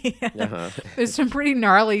movie. There's some pretty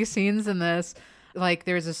gnarly scenes in this. Like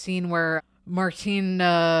there's a scene where Martin,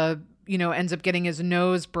 ends up getting his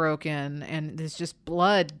nose broken, and there's just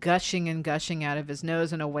blood gushing and gushing out of his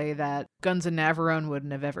nose in a way that Guns of Navarone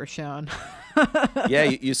wouldn't have ever shown. Yeah,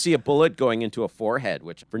 you see a bullet going into a forehead,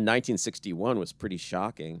 which for 1961 was pretty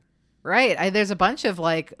shocking. Right. There's a bunch of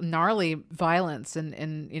like gnarly violence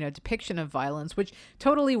and depiction of violence, which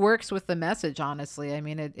totally works with the message, honestly. I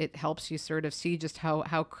mean, it helps you sort of see just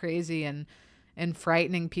how crazy and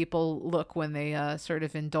frightening people look when they sort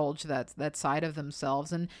of indulge that side of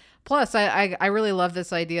themselves. And plus, I really love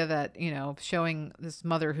this idea that, showing this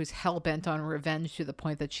mother who's hell-bent on revenge to the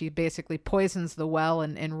point that she basically poisons the well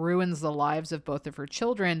and ruins the lives of both of her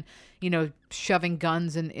children, shoving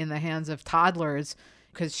guns in the hands of toddlers,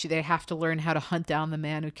 because they have to learn how to hunt down the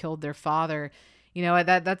man who killed their father.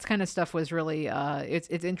 That's kind of stuff was really, it's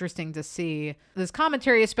interesting to see. This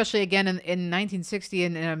commentary, especially again in 1960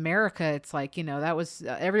 in America, it's like, that was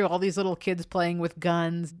all these little kids playing with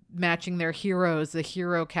guns, matching their heroes, the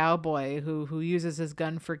hero cowboy who uses his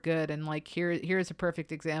gun for good. And like, here's a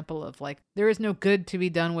perfect example of like, there is no good to be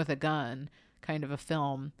done with a gun kind of a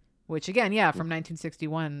film, which again, from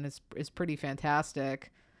 1961 is pretty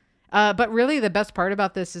fantastic. But really the best part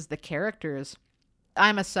about this is the characters.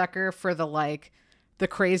 I'm a sucker for the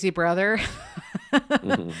crazy brother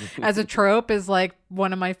as a trope is like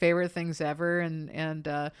one of my favorite things ever.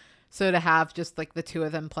 And So to have just like the two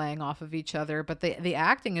of them playing off of each other, but the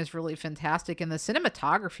acting is really fantastic, and the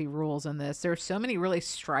cinematography rules in this. There are so many really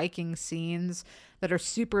striking scenes that are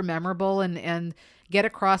super memorable and get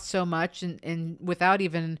across so much, and without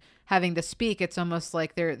even having to speak, it's almost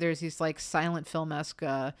like there's these like silent film-esque,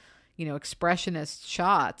 expressionist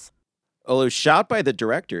shots. Although shot by the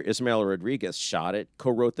director, Ismael Rodriguez shot it,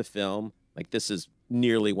 co-wrote the film. Like, this is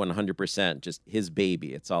nearly 100% just his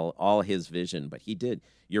baby. It's all his vision, but he did.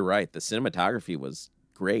 You're right. The cinematography was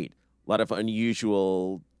great. A lot of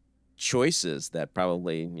unusual choices that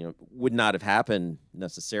probably, would not have happened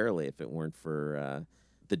necessarily if it weren't for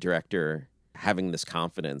the director having this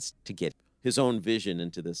confidence to get his own vision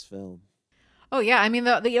into this film. Oh yeah, I mean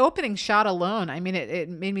the opening shot alone, I mean it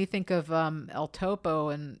made me think of El Topo,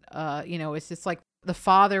 and it's just like the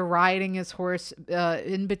father riding his horse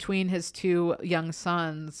in between his two young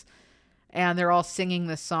sons, and they're all singing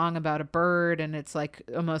this song about a bird, and it's like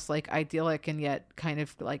almost like idyllic and yet kind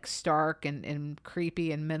of like stark and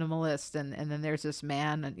creepy and minimalist, and then there's this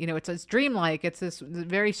man, and it's dreamlike. It's this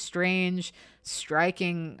very strange,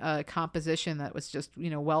 striking composition that was just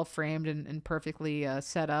well framed and perfectly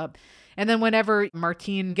set up. And then whenever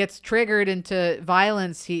Martin gets triggered into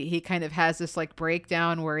violence, he kind of has this like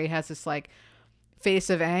breakdown where he has this like face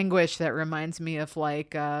of anguish that reminds me of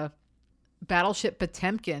like Battleship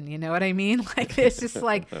Potemkin, you know what I mean? Like it's just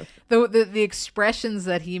like the expressions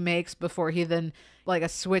that he makes before he then like a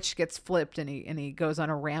switch gets flipped and he goes on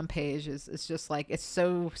a rampage is just like, it's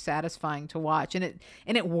so satisfying to watch, and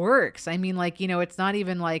it works. I mean, like, it's not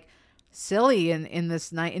even like silly in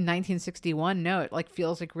 1961. No, it like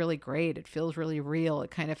feels like really great. It feels really real.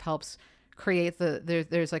 It kind of helps create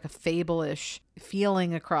there's like a fable-ish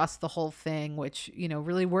feeling across the whole thing, which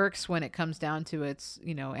really works when it comes down to its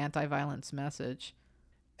anti-violence message.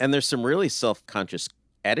 And there's some really self-conscious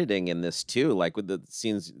editing in this too, like with the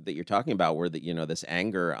scenes that you're talking about where this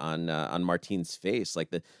anger on Martin's face, like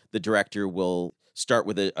the director will start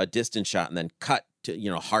with a distant shot and then cut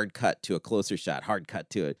to hard cut to a closer shot, hard cut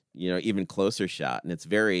to a even closer shot, and it's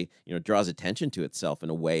very draws attention to itself in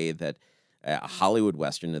a way that a Hollywood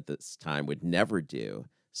Western at this time would never do.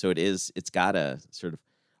 So it's got a sort of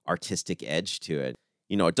artistic edge to it.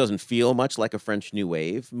 It doesn't feel much like a French New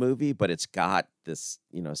Wave movie, but it's got this,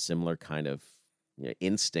 similar kind of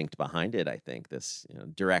instinct behind it, I think. This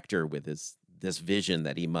director with this vision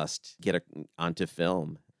that he must get onto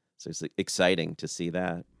film. So it's exciting to see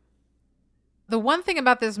that. The one thing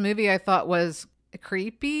about this movie I thought was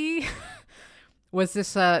creepy was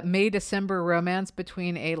this May-December romance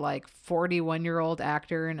between a like 41-year-old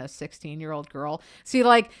actor and a 16-year-old girl. See,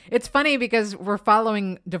 like, it's funny because we're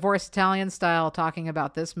following Divorce Italian Style talking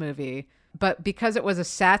about this movie, but because it was a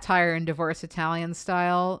satire in Divorce Italian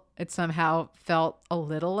Style, it somehow felt a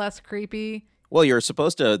little less creepy. Well, you're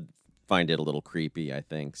supposed to find it a little creepy, I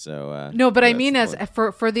think. So no, but I mean as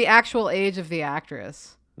for the actual age of the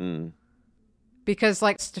actress. Mm. Because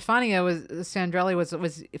like Stefania Sandrelli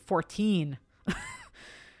was 14.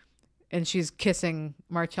 And she's kissing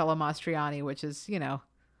Marcello Mastroianni, which is,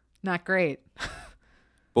 not great.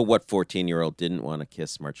 But what 14-year-old didn't want to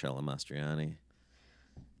kiss Marcello Mastroianni?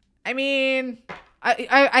 I mean,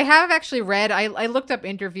 I have actually read, I looked up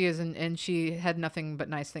interviews and she had nothing but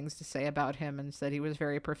nice things to say about him and said he was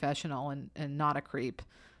very professional and not a creep.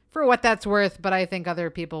 For what that's worth, but I think other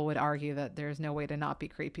people would argue that there's no way to not be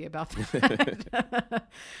creepy about that.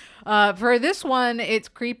 For this one, it's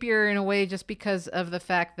creepier in a way just because of the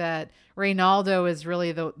fact that Reynaldo is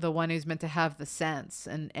really the one who's meant to have the sense,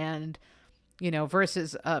 and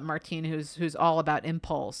versus Martin, who's all about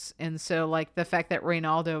impulse. And so like the fact that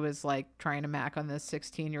Reynaldo is like trying to mac on this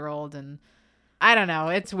 16-year-old, and I don't know.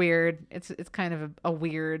 It's weird. It's kind of a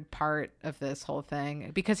weird part of this whole thing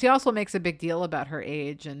because he also makes a big deal about her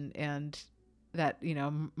age and that,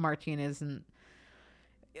 Martin isn't,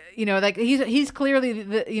 like he's clearly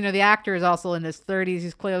the actor is also in his 30s.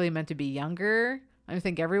 He's clearly meant to be younger. I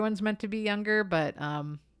think everyone's meant to be younger, but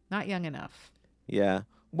not young enough. Yeah.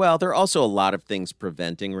 Well, there are also a lot of things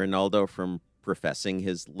preventing Ronaldo from professing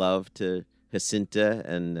his love to Jacinta,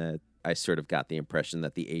 and I sort of got the impression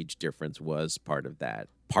that the age difference was part of that.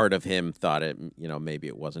 Part of him thought maybe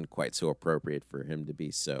it wasn't quite so appropriate for him to be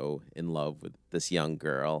so in love with this young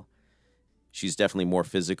girl. She's definitely more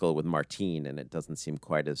physical with Martine, and it doesn't seem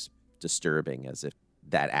quite as disturbing as if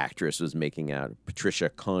that actress was making out. Patricia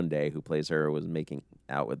Conde, who plays her, was making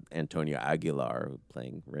out with Antonio Aguilar, who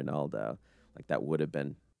playing Ronaldo. Like, that would have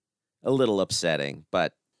been a little upsetting.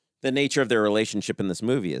 But the nature of their relationship in this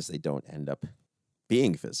movie is they don't end up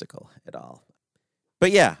being physical at all.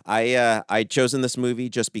 But yeah, I'd chosen this movie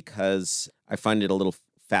just because I find it a little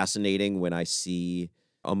fascinating when I see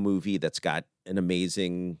a movie that's got an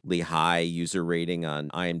amazingly high user rating on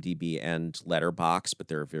IMDb and Letterboxd, but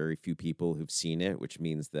there are very few people who've seen it, which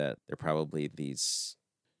means that they're probably these,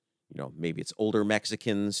 maybe it's older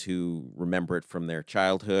Mexicans who remember it from their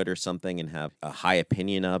childhood or something and have a high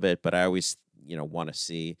opinion of it. But I always, want to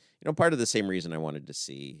see, part of the same reason I wanted to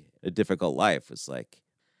see A Difficult Life was like,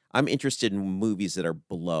 I'm interested in movies that are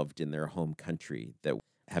beloved in their home country that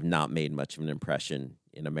have not made much of an impression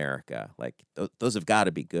in America. Like those have got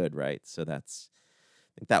to be good, right? So I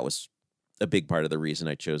think that was a big part of the reason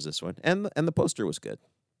I chose this one, and the poster was good.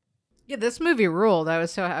 Yeah, this movie ruled. I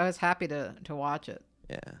was happy to watch it.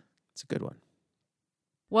 Yeah, it's a good one.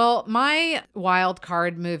 Well, my wild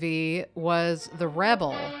card movie was The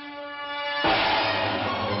Rebel.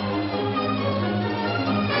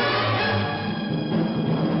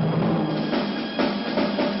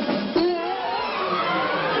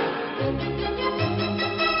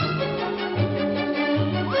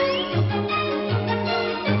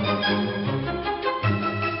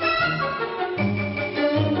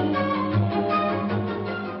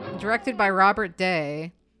 Directed by Robert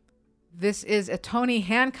Day. This is a Tony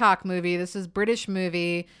Hancock movie. This is a British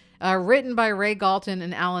movie written by Ray Galton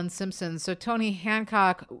and Alan Simpson. So Tony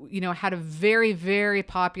Hancock, had a very, very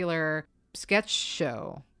popular sketch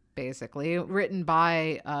show, basically, written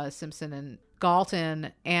by Simpson and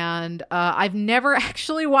Galton. And I've never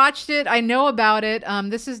actually watched it. I know about it.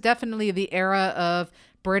 This is definitely the era of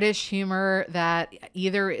British humor that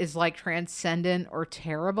either is like transcendent or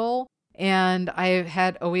terrible. And I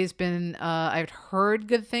had always been, I'd heard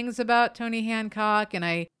good things about Tony Hancock, and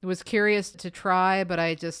I was curious to try, but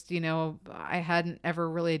I just, I hadn't ever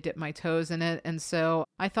really dipped my toes in it. And so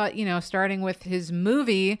I thought, starting with his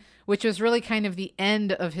movie, which was really kind of the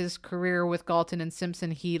end of his career with Galton and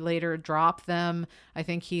Simpson, he later dropped them. I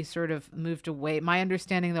think he sort of moved away. My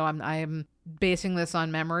understanding, though, I'm basing this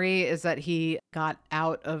on memory, is that he got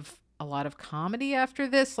out of a lot of comedy after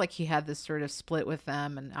this. Like he had this sort of split with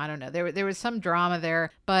them, and I don't know, there was some drama there,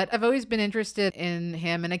 but I've always been interested in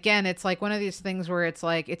him. And again, it's like one of these things where it's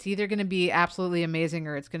like it's either going to be absolutely amazing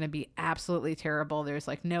or it's going to be absolutely terrible. There's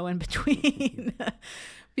like no in between.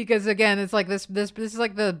 Because again, it's like this is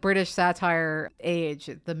like the British satire age.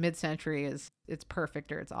 The mid-century it's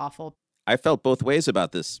perfect or it's awful. I felt both ways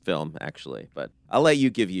about this film, actually, but I'll let you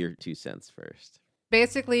give your 2 cents first.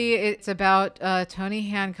 Basically, it's about Tony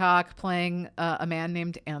Hancock playing a man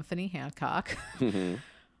named Anthony Hancock. Mm-hmm.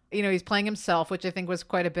 He's playing himself, which I think was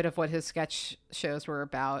quite a bit of what his sketch shows were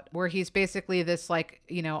about, where he's basically this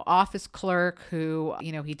office clerk who,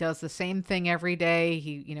 he does the same thing every day.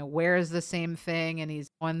 He, wears the same thing, and he's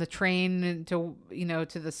on the train to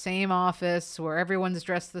the same office where everyone's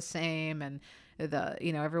dressed the same, and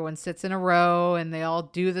everyone sits in a row and they all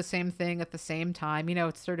do the same thing at the same time.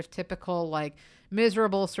 It's sort of typical, like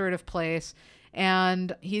miserable sort of place.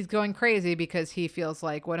 And he's going crazy because he feels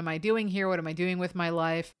like, what am I doing here? What am I doing with my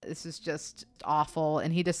life? This is just awful.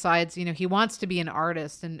 And he decides, he wants to be an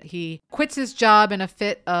artist, and he quits his job in a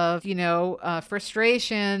fit of,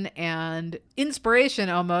 frustration and inspiration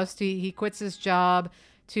almost. He quits his job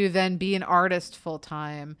to then be an artist full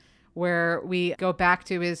time, where we go back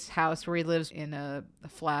to his house where he lives in a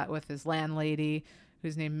flat with his landlady,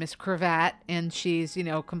 who's named Miss Cravat, and she's,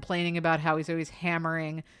 complaining about how he's always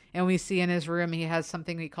hammering. And we see in his room he has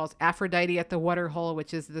something he calls Aphrodite at the Waterhole,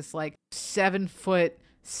 which is this like 7-foot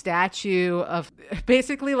statue of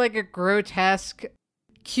basically like a grotesque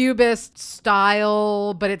cubist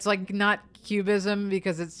style, but it's like not cubism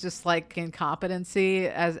because it's just like incompetency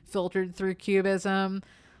as filtered through cubism.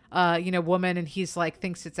 Woman, and he's like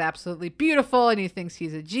thinks it's absolutely beautiful, and he thinks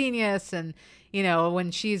he's a genius. And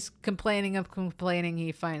when she's complaining,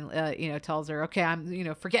 he finally tells her, okay,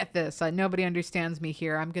 I'm forget this, nobody understands me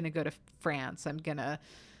here, I'm gonna go to France, I'm gonna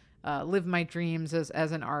live my dreams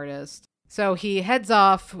as an artist. So he heads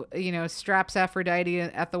off, straps Aphrodite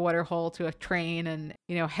at the Waterhole to a train, and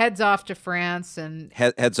heads off to France. And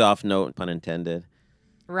heads off, no pun intended.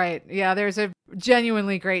 Right. Yeah, there's a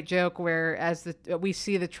genuinely great joke where we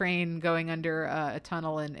see the train going under a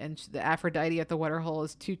tunnel, and the Aphrodite at the Waterhole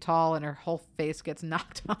is too tall and her whole face gets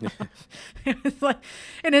knocked off. It's like,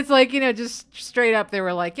 just straight up they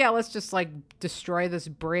were like, yeah, let's just like destroy this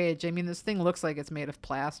bridge. I mean, this thing looks like it's made of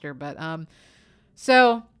plaster, but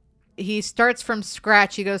so he starts from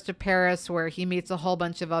scratch. He goes to Paris, where he meets a whole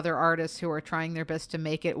bunch of other artists who are trying their best to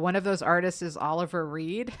make it. One of those artists is Oliver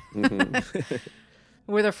Reed. Mm-hmm.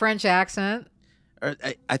 With a French accent.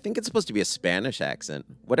 I think it's supposed to be a Spanish accent.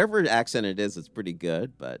 Whatever accent it is, it's pretty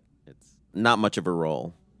good, but it's not much of a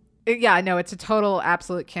role. Yeah, no, it's a total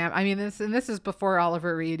absolute camp. I mean, this is before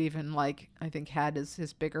Oliver Reed even like I think had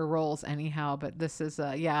his bigger roles anyhow. But this is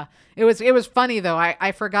yeah, it was funny though.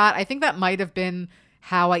 I forgot. I think that might have been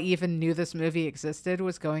how I even knew this movie existed,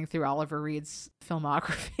 was going through Oliver Reed's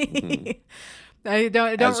filmography. I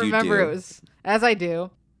don't As you remember do. it was as I do.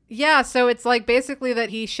 Yeah, so it's like basically that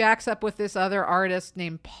he shacks up with this other artist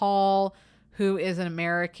named Paul, who is an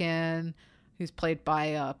American, who's played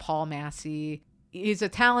by Paul Massey. He's a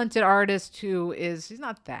talented artist he's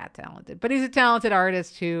not that talented, but he's a talented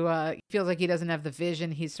artist who feels like he doesn't have the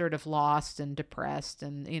vision. He's sort of lost and depressed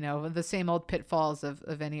and, the same old pitfalls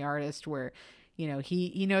of any artist where,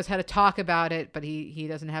 he knows how to talk about it, but he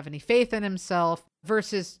doesn't have any faith in himself,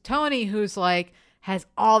 versus Tony, who's like, has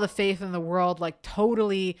all the faith in the world, like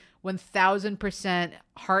totally 1000%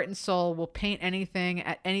 heart and soul, will paint anything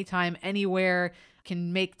at any time, anywhere,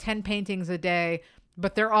 can make 10 paintings a day.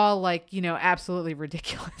 But they're all like, absolutely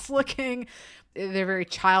ridiculous looking. They're very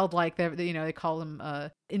childlike. They call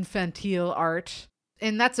them infantile art.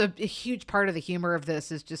 And that's a huge part of the humor of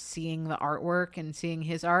this, is just seeing the artwork and seeing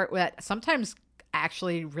his art that sometimes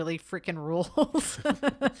actually really freaking rules.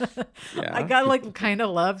 Yeah. I gotta like kind of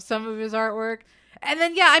love some of his artwork. And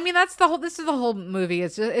then, yeah, I mean, this is the whole movie.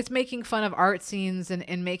 It's making fun of art scenes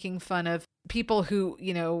and making fun of people who,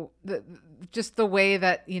 just the way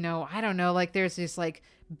that, I don't know, like there's these like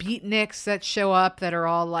beatniks that show up that are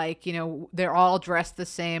all like, they're all dressed the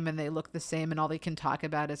same and they look the same. And all they can talk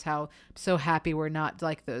about is how I'm so happy we're not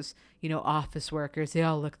like those, office workers. They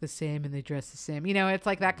all look the same and they dress the same. It's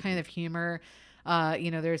like that kind of humor.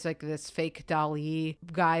 There's like this fake Dali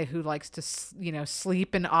guy who likes to,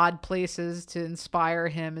 sleep in odd places to inspire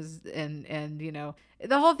him, and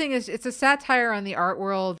the whole thing is, it's a satire on the art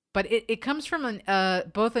world, but it comes from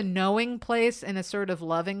both a knowing place and a sort of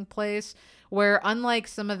loving place, where unlike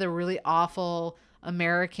some of the really awful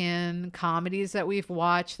American comedies that we've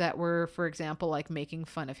watched that were, for example, like making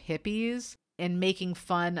fun of hippies and making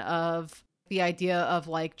fun of the idea of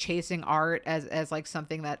like chasing art as like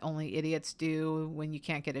something that only idiots do when you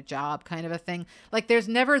can't get a job, kind of a thing. Like there's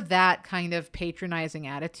never that kind of patronizing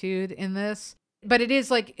attitude in this, but it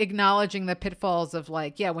is like acknowledging the pitfalls of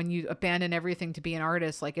like, yeah, when you abandon everything to be an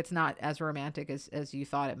artist, like it's not as romantic as you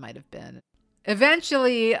thought it might have been.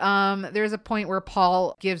 Eventually, there's a point where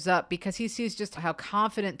Paul gives up because he sees just how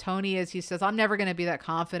confident Tony is. He says, I'm never going to be that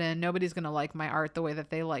confident. Nobody's going to like my art the way that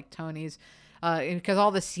they like Tony's. Because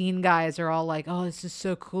all the scene guys are all like, oh, this is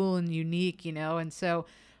so cool and unique, and so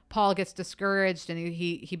Paul gets discouraged, and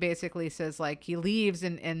he basically says, like, he leaves,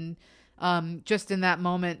 and just in that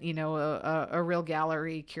moment, a real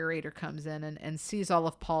gallery curator comes in and sees all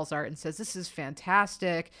of Paul's art and says, this is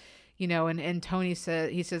fantastic, and Tony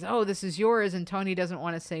says, oh, this is yours, and Tony doesn't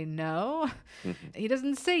want to say no. He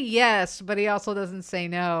doesn't say yes, but he also doesn't say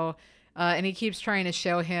no, and he keeps trying to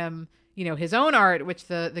show him his own art, which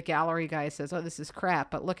the gallery guy says, oh, this is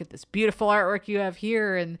crap, but look at this beautiful artwork you have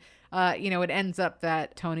here. And, it ends up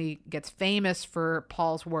that Tony gets famous for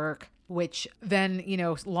Paul's work, which then,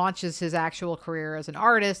 launches his actual career as an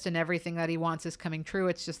artist, and everything that he wants is coming true.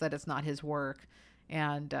 It's just that it's not his work.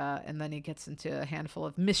 And then he gets into a handful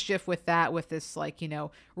of mischief with this like,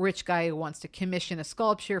 rich guy who wants to commission a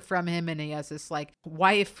sculpture from him. And he has this like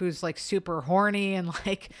wife who's like super horny and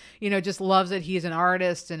like, just loves that he's an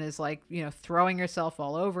artist and is like, throwing herself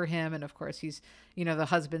all over him. And of course he's, the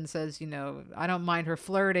husband says, I don't mind her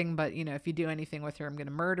flirting, but if you do anything with her, I'm going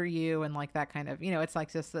to murder you. And like that kind of, it's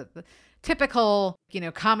like just the typical,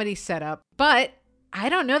 comedy setup. But I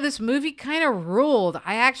don't know, this movie kind of ruled.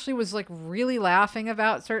 I actually was like really laughing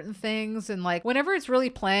about certain things. And like whenever it's really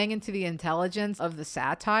playing into the intelligence of the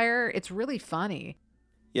satire, it's really funny.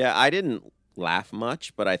 Yeah, I didn't laugh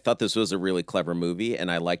much, but I thought this was a really clever movie, and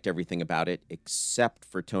I liked everything about it except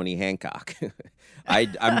for Tony Hancock.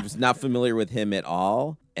 I'm not familiar with him at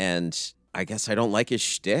all, and I guess I don't like his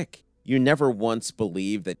shtick. You never once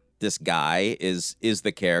believe that this guy is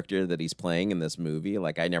the character that he's playing in this movie.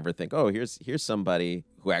 Like, I never think, oh, here's somebody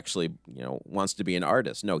who actually, wants to be an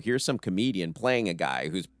artist. No, here's some comedian playing a guy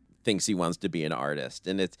who thinks he wants to be an artist.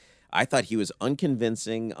 And I thought he was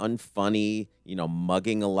unconvincing, unfunny,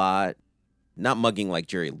 mugging a lot. Not mugging like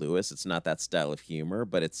Jerry Lewis. It's not that style of humor,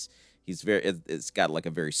 but it's got like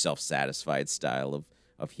a very self-satisfied style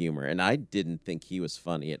of humor. And I didn't think he was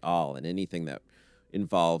funny at all. And anything that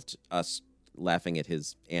involved us laughing at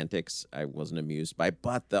his antics, I wasn't amused by.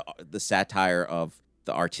 But the satire of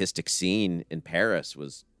the artistic scene in Paris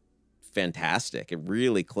was fantastic and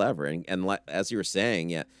really clever. And as you were saying,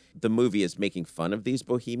 yeah, the movie is making fun of these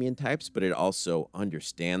bohemian types, but it also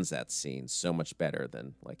understands that scene so much better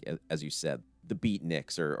than, like, as you said, the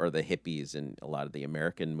beatniks or the hippies in a lot of the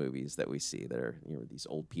American movies that we see that are, these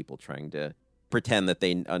old people trying to pretend that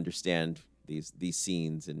they understand these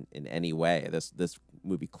scenes in any way. This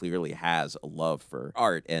movie clearly has a love for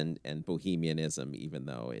art and bohemianism, even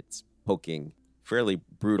though it's poking fairly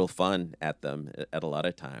brutal fun at them at a lot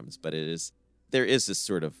of times. But there is this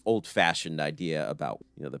sort of old-fashioned idea about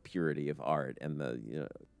the purity of art and the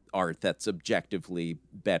art that's objectively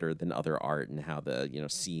better than other art, and how the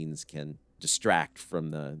scenes can distract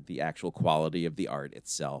from the actual quality of the art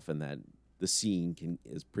itself, and that the scene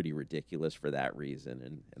is pretty ridiculous for that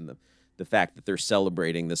reason, and the fact that they're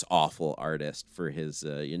celebrating this awful artist for his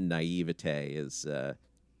naivete is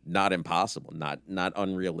not impossible, not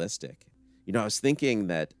unrealistic. I was thinking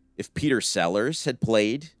that if Peter Sellers had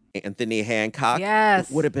played Anthony Hancock, yes,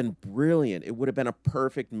 it would have been brilliant. It would have been a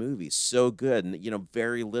perfect movie, so good, and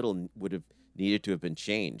very little would have needed to have been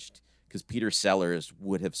changed, because Peter Sellers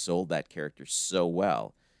would have sold that character so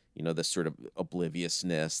well. This sort of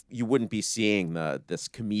obliviousness. You wouldn't be seeing this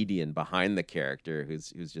comedian behind the character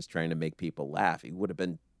who's just trying to make people laugh. He would have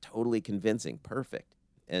been totally convincing, perfect.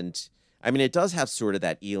 And I mean, it does have sort of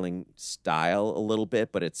that Ealing style a little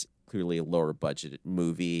bit, but it's clearly a lower budget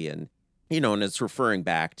movie, and and it's referring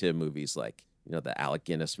back to movies like the Alec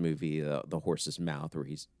Guinness movie, The Horse's Mouth, where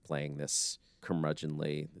he's playing this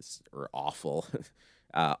curmudgeonly, or awful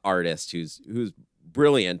artist who's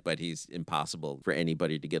brilliant, but he's impossible for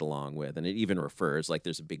anybody to get along with. And it even refers, like,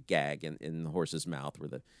 there's a big gag in The Horse's Mouth where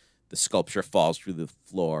the sculpture falls through the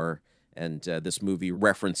floor, and this movie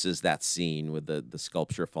references that scene with the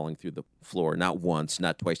sculpture falling through the floor, not once,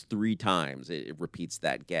 not twice, 3 times. It repeats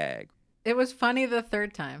that gag. It was funny the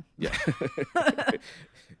 3rd time. Yeah.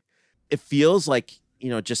 It feels like,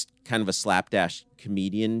 just kind of a slapdash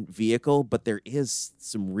comedian vehicle, but there is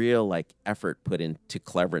some real effort put into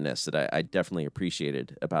cleverness that I definitely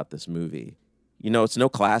appreciated about this movie. It's no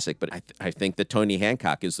classic, but I think that Tony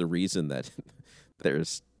Hancock is the reason that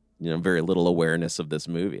there's very little awareness of this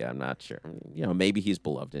movie. I'm not sure. Maybe he's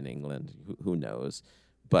beloved in England. Who knows?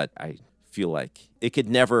 But I feel like it could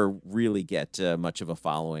never really get much of a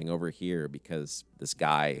following over here, because this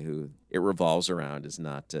guy who it revolves around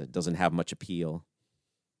doesn't have much appeal.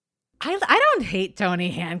 I don't hate Tony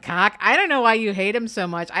Hancock. I don't know why you hate him so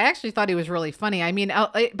much. I actually thought he was really funny. I mean,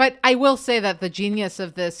 but I will say that the genius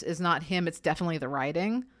of this is not him. It's definitely the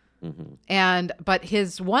writing. Mm-hmm. But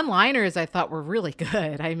his one-liners I thought were really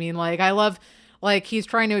good. I mean, I love, he's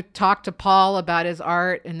trying to talk to Paul about his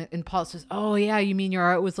art, and Paul says, "Oh yeah, you mean your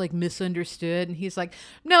art was misunderstood?" And he's like,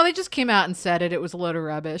 "No, they just came out and said it. It was a load of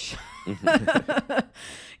rubbish." Or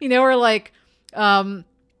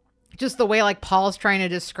just the way Paul's trying to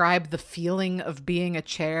describe the feeling of being a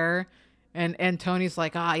chair, and Tony's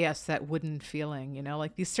like, "Ah, yes, that wooden feeling,"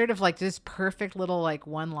 these sort of just perfect little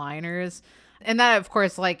one-liners. And that, of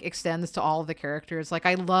course, extends to all of the characters.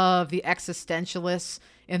 I love the existentialists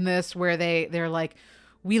in this, where they're like,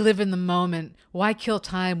 "We live in the moment. Why kill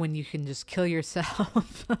time when you can just kill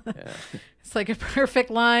yourself?" Yeah. It's a perfect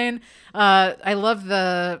line. I love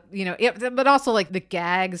but also the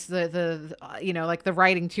gags, the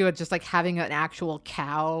writing too. It's just having an actual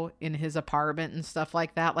cow in his apartment and stuff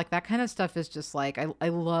like that. That kind of stuff is just I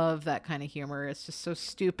love that kind of humor. It's just so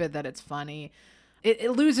stupid that it's funny.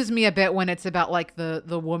 It loses me a bit when it's about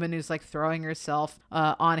the woman who's throwing herself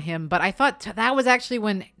on him. But I thought that was actually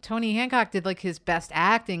when Tony Hancock did his best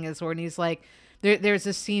acting, is when he's there's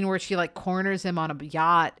a scene where she corners him on a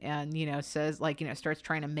yacht and says starts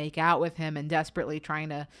trying to make out with him and desperately trying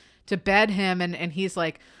to bed him, and he's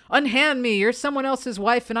like, "Unhand me, you're someone else's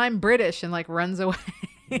wife and I'm British," and runs away.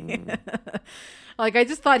 I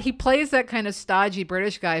just thought he plays that kind of stodgy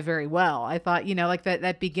British guy very well. I thought,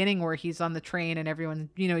 that beginning where he's on the train and everyone,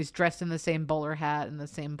 he's dressed in the same bowler hat and the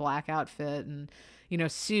same black outfit and,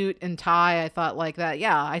 suit and tie. I thought that.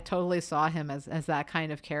 Yeah, I totally saw him as that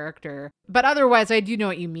kind of character. But otherwise, I do know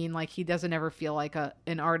what you mean. He doesn't ever feel like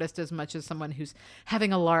an artist as much as someone who's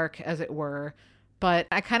having a lark, as it were. But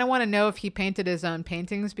I kind of want to know if he painted his own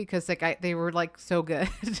paintings, because they were so good.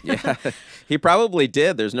 Yeah, he probably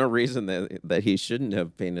did. There's no reason that he shouldn't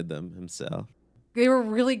have painted them himself. They were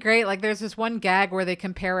really great. There's this one gag where they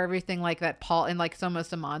compare everything that Paul, and it's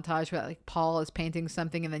almost a montage where Paul is painting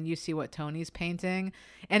something and then you see what Tony's painting.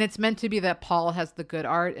 And it's meant to be that Paul has the good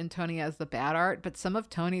art and Tony has the bad art. But some of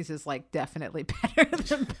Tony's is definitely better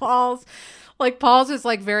than Paul's. Paul's is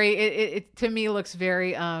very, it to me looks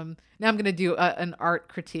very, now I'm going to do an art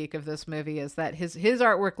critique of this movie, is that his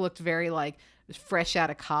artwork looked very fresh out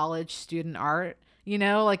of college student art.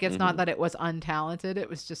 It's not that it was untalented. It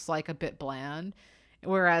was just a bit bland.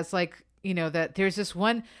 Whereas that there's this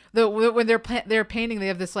one, when they're painting, they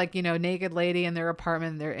have this like, naked lady in their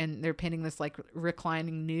apartment, and they're painting this like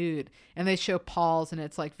reclining nude, and they show Paul's, and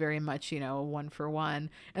it's like very much, one for one.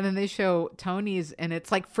 And then they show Tony's, and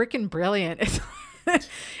it's like freaking brilliant.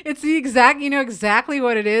 It's the exactly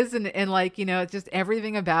what it is. And like, it's just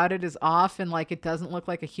everything about it is off, and like, it doesn't look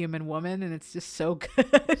like a human woman. And it's just so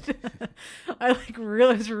good. I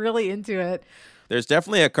was really into it. There's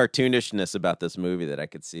definitely a cartoonishness about this movie that I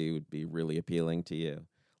could see would be really appealing to you.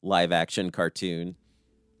 Live action cartoon,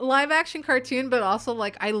 but also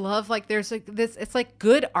like, I love like, there's like this, it's like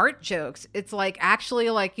good art jokes. It's like actually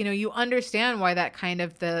like, you understand why that kind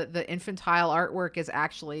of the infantile artwork is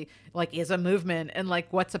actually like is a movement, and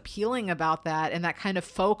like what's appealing about that, and that kind of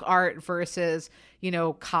folk art versus,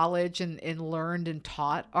 college and learned and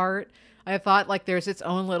taught art. I thought like there's its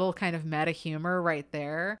own little kind of meta humor right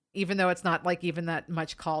there, even though it's not like even that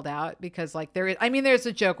much called out, because like there's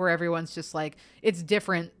a joke where everyone's just like, it's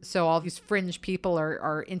different. So all these fringe people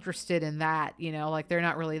are interested in that, like they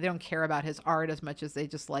don't care about his art as much as they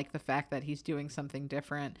just like the fact that he's doing something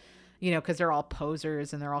different, because they're all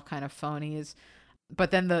posers and they're all kind of phonies.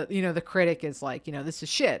 But then the critic is like, this is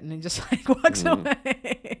shit. And he just like walks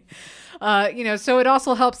away. So it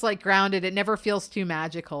also helps like ground it. It never feels too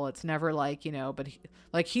magical. It's never like,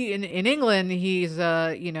 but he in England, he's,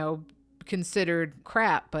 considered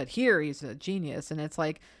crap, but here he's a genius. And it's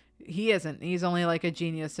like, he isn't, he's only like a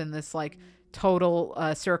genius in this like total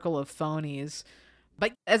circle of phonies.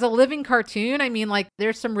 But as a living cartoon, I mean, like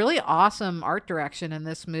there's some really awesome art direction in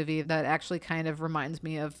this movie that actually kind of reminds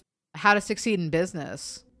me of How to Succeed in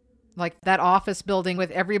Business. Like that office building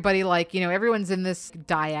with everybody, like, everyone's in this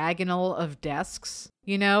diagonal of desks,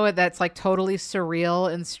 that's like totally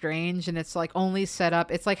surreal and strange. And it's like only set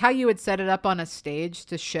up. It's like how you would set it up on a stage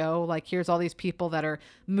to show like, here's all these people that are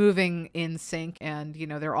moving in sync, and,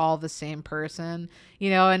 they're all the same person,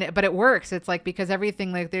 but it works. It's like, because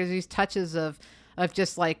everything, like there's these touches of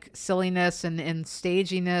just like silliness and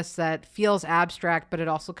staginess that feels abstract, but it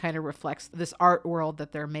also kind of reflects this art world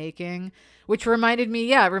that they're making, which reminded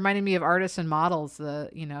me of Artists and Models,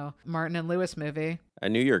 the, Martin and Lewis movie. I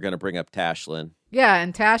knew you were going to bring up Tashlin. Yeah,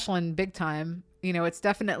 and Tashlin, big time. It's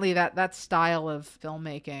definitely that style of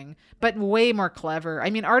filmmaking, but way more clever.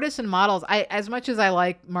 I mean, Artists and Models, as much as I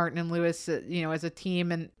like Martin and Lewis, as a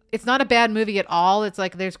team, and it's not a bad movie at all. It's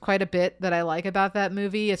like there's quite a bit that I like about that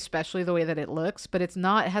movie, especially the way that it looks, but it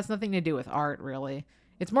has nothing to do with art, really.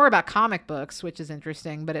 It's more about comic books, which is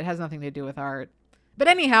interesting, but it has nothing to do with art. But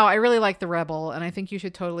anyhow, I really like The Rebel, and I think you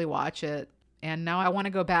should totally watch it. And now I want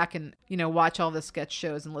to go back and, watch all the sketch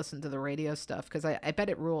shows and listen to the radio stuff, because I bet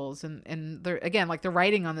it rules. And again, like the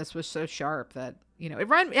writing on this was so sharp that,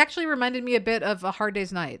 it actually reminded me a bit of A Hard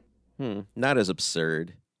Day's Night. Not as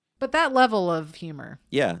absurd. But that level of humor.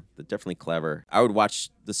 Yeah, definitely clever. I would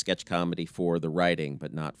watch the sketch comedy for the writing,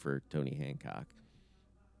 but not for Tony Hancock.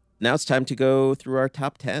 Now it's time to go through our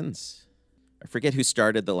top 10s. I forget who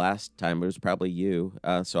started the last time, but it was probably you.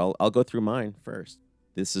 So I'll go through mine first.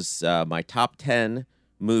 This is my top 10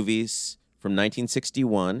 movies from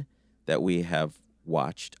 1961 that we have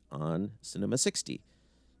watched on Cinema 60.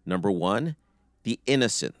 Number 1, The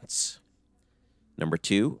Innocents. Number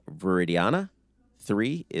 2, Viridiana.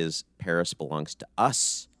 3 is Paris Belongs to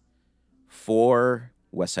Us. 4,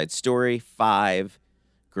 West Side Story. 5,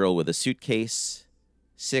 Girl with a Suitcase.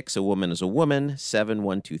 6, A Woman is a Woman. 7,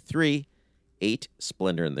 1, 2, 3. 8,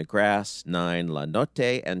 Splendor in the Grass. 9, La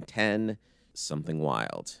Notte. And 10, Something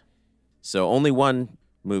Wild. So only one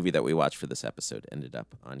movie that we watched for this episode ended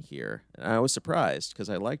up on here. And I was surprised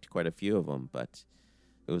because I liked quite a few of them, but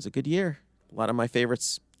it was a good year. A lot of my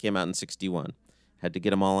favorites came out in 61. Had to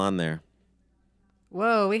get them all on there.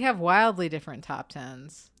 Whoa, we have wildly different top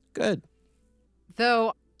 10s. Good.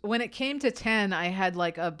 Though, when it came to 10, I had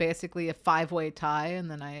like basically a 5-way tie, and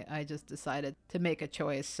then I just decided to make a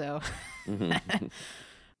choice, so...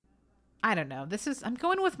 I don't know. I'm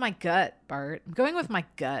going with my gut, Bart. I'm going with my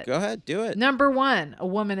gut. Go ahead, do it. Number 1, A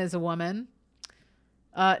Woman is a Woman.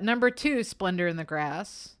 Number 2, Splendor in the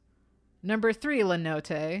Grass. Number 3, La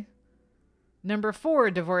Notte. Number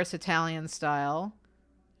 4, Divorce Italian Style.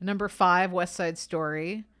 Number 5, West Side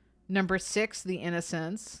Story. Number 6, The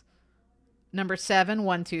Innocents. Number 7,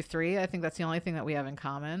 1, 2, 3. I think that's the only thing that we have in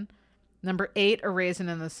common. Number 8, A Raisin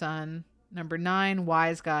in the Sun. Number 9,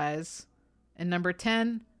 Wise Guys. And number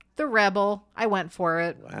 10, The Rebel. I went for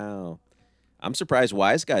it. Wow. I'm surprised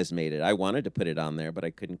Wise Guys made it. I wanted to put it on there, but I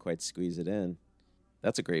couldn't quite squeeze it in.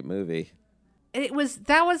 That's a great movie. That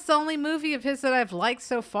was the only movie of his that I've liked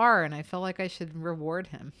so far, and I felt like I should reward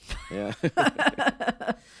him. Yeah.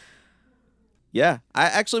 Yeah.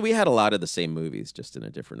 We had a lot of the same movies, just in a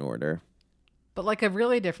different order. but like a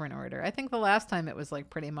really different order. I think the last time it was like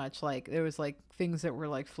pretty much like there was like things that were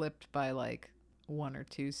like flipped by like 1 or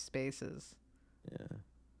 2 spaces. Yeah.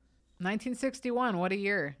 1961, what a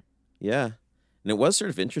year. Yeah. And it was sort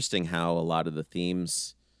of interesting how a lot of the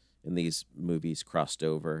themes in these movies crossed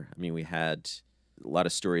over. I mean, we had a lot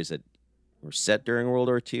of stories that were set during World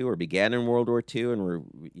War II or began in World War II and were,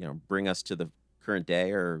 bring us to the current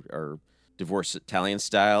day, or Divorce Italian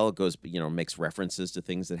Style goes, makes references to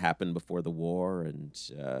things that happened before the war. And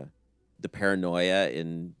the paranoia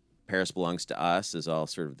in Paris Belongs to Us is all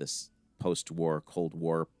sort of this post-war, Cold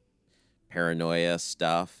War paranoia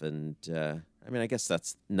stuff. And I guess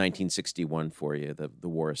that's 1961 for you. The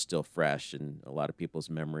war is still fresh in a lot of people's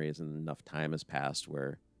memories, and enough time has passed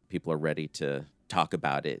where people are ready to talk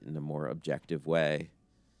about it in a more objective way.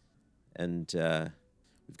 And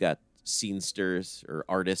we've got scenesters or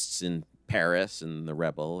artists in Paris and The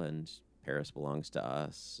Rebel and Paris Belongs to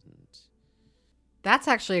Us. And that's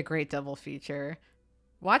actually a great double feature.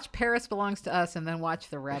 Watch Paris Belongs to Us and then watch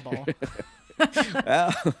The Rebel.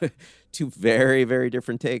 Well, 2 very, very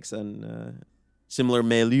different takes on similar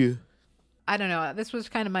milieu. I don't know. This was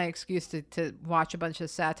kind of my excuse to watch a bunch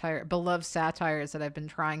of beloved satires that I've been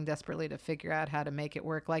trying desperately to figure out how to make it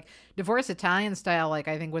work. Like Divorce Italian Style, like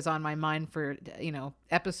I think was on my mind for,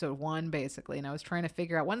 episode 1 basically. And I was trying to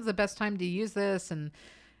figure out when's the best time to use this and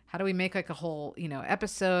how do we make like a whole,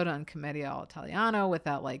 episode on Commedia all'Italiano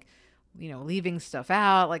without like, leaving stuff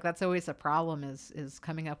out. Like that's always a problem is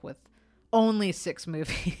coming up with only 6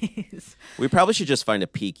 movies. We probably should just find a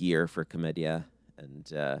peak year for Commedia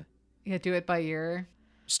and do it by year.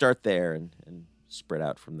 Start there and spread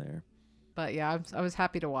out from there. But yeah, I was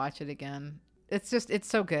happy to watch it again. It's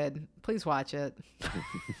so good. Please watch it.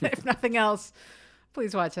 If nothing else,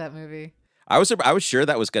 please watch that movie. I was sure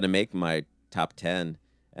that was going to make my top 10,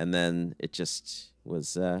 and then it just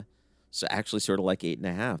was so actually sort of like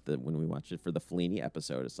 8.5. That when we watched it for the Fellini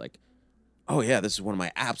episode, it's like, oh yeah, this is one of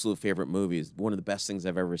my absolute favorite movies, one of the best things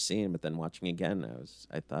I've ever seen. But then watching again,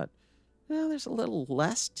 I thought, well, there's a little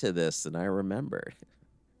less to this than I remembered.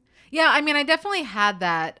 Yeah, I mean, I definitely had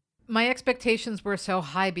that. My expectations were so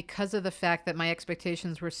high because of the fact that my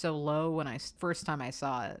expectations were so low when first time I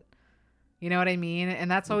saw it. You know what I mean? And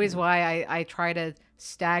that's always why I try to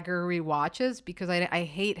stagger rewatches, because I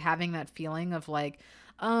hate having that feeling of like,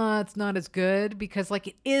 it's not as good, because like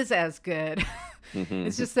it is as good.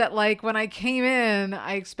 It's just that like when I came in,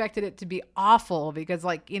 I expected it to be awful because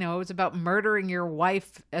like, it was about murdering your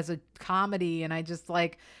wife as a comedy. And I just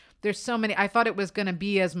like, there's so many, I thought it was going to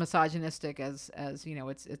be as misogynistic as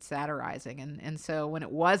it's satirizing. And so when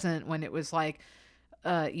it wasn't, when it was like,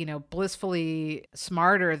 blissfully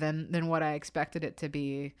smarter than what I expected it to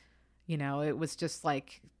be, it was just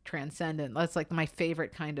like transcendent. That's like my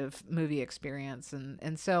favorite kind of movie experience.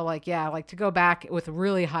 And so like, yeah, like to go back with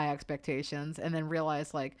really high expectations and then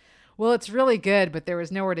realize like, well, it's really good, but there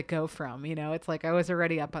was nowhere to go from, it's like I was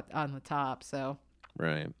already up on the top. So,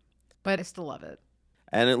 right. But I still love it.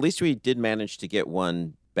 And at least we did manage to get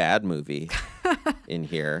one bad movie in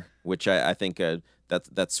here, which I think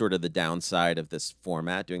that's sort of the downside of this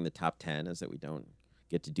format, doing the top 10, is that we don't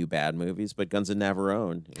get to do bad movies. But Guns of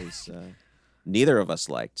Navarone is neither of us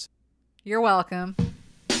liked. You're welcome.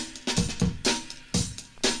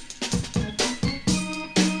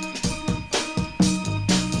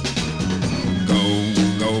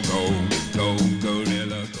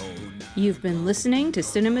 You've been listening to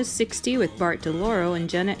Cinema60 with Bart DeLoro and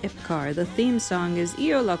Jenna Ipcar. The theme song is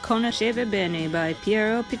Io la conoscevo bene by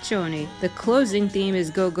Piero Piccioni. The closing theme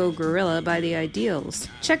is Go Go Gorilla by The Ideals.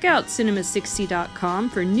 Check out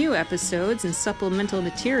cinema60.com for new episodes and supplemental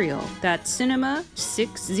material. That's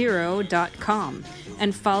cinema60.com.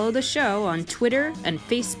 And follow the show on Twitter and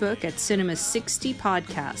Facebook at Cinema60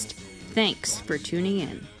 Podcast. Thanks for tuning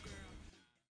in.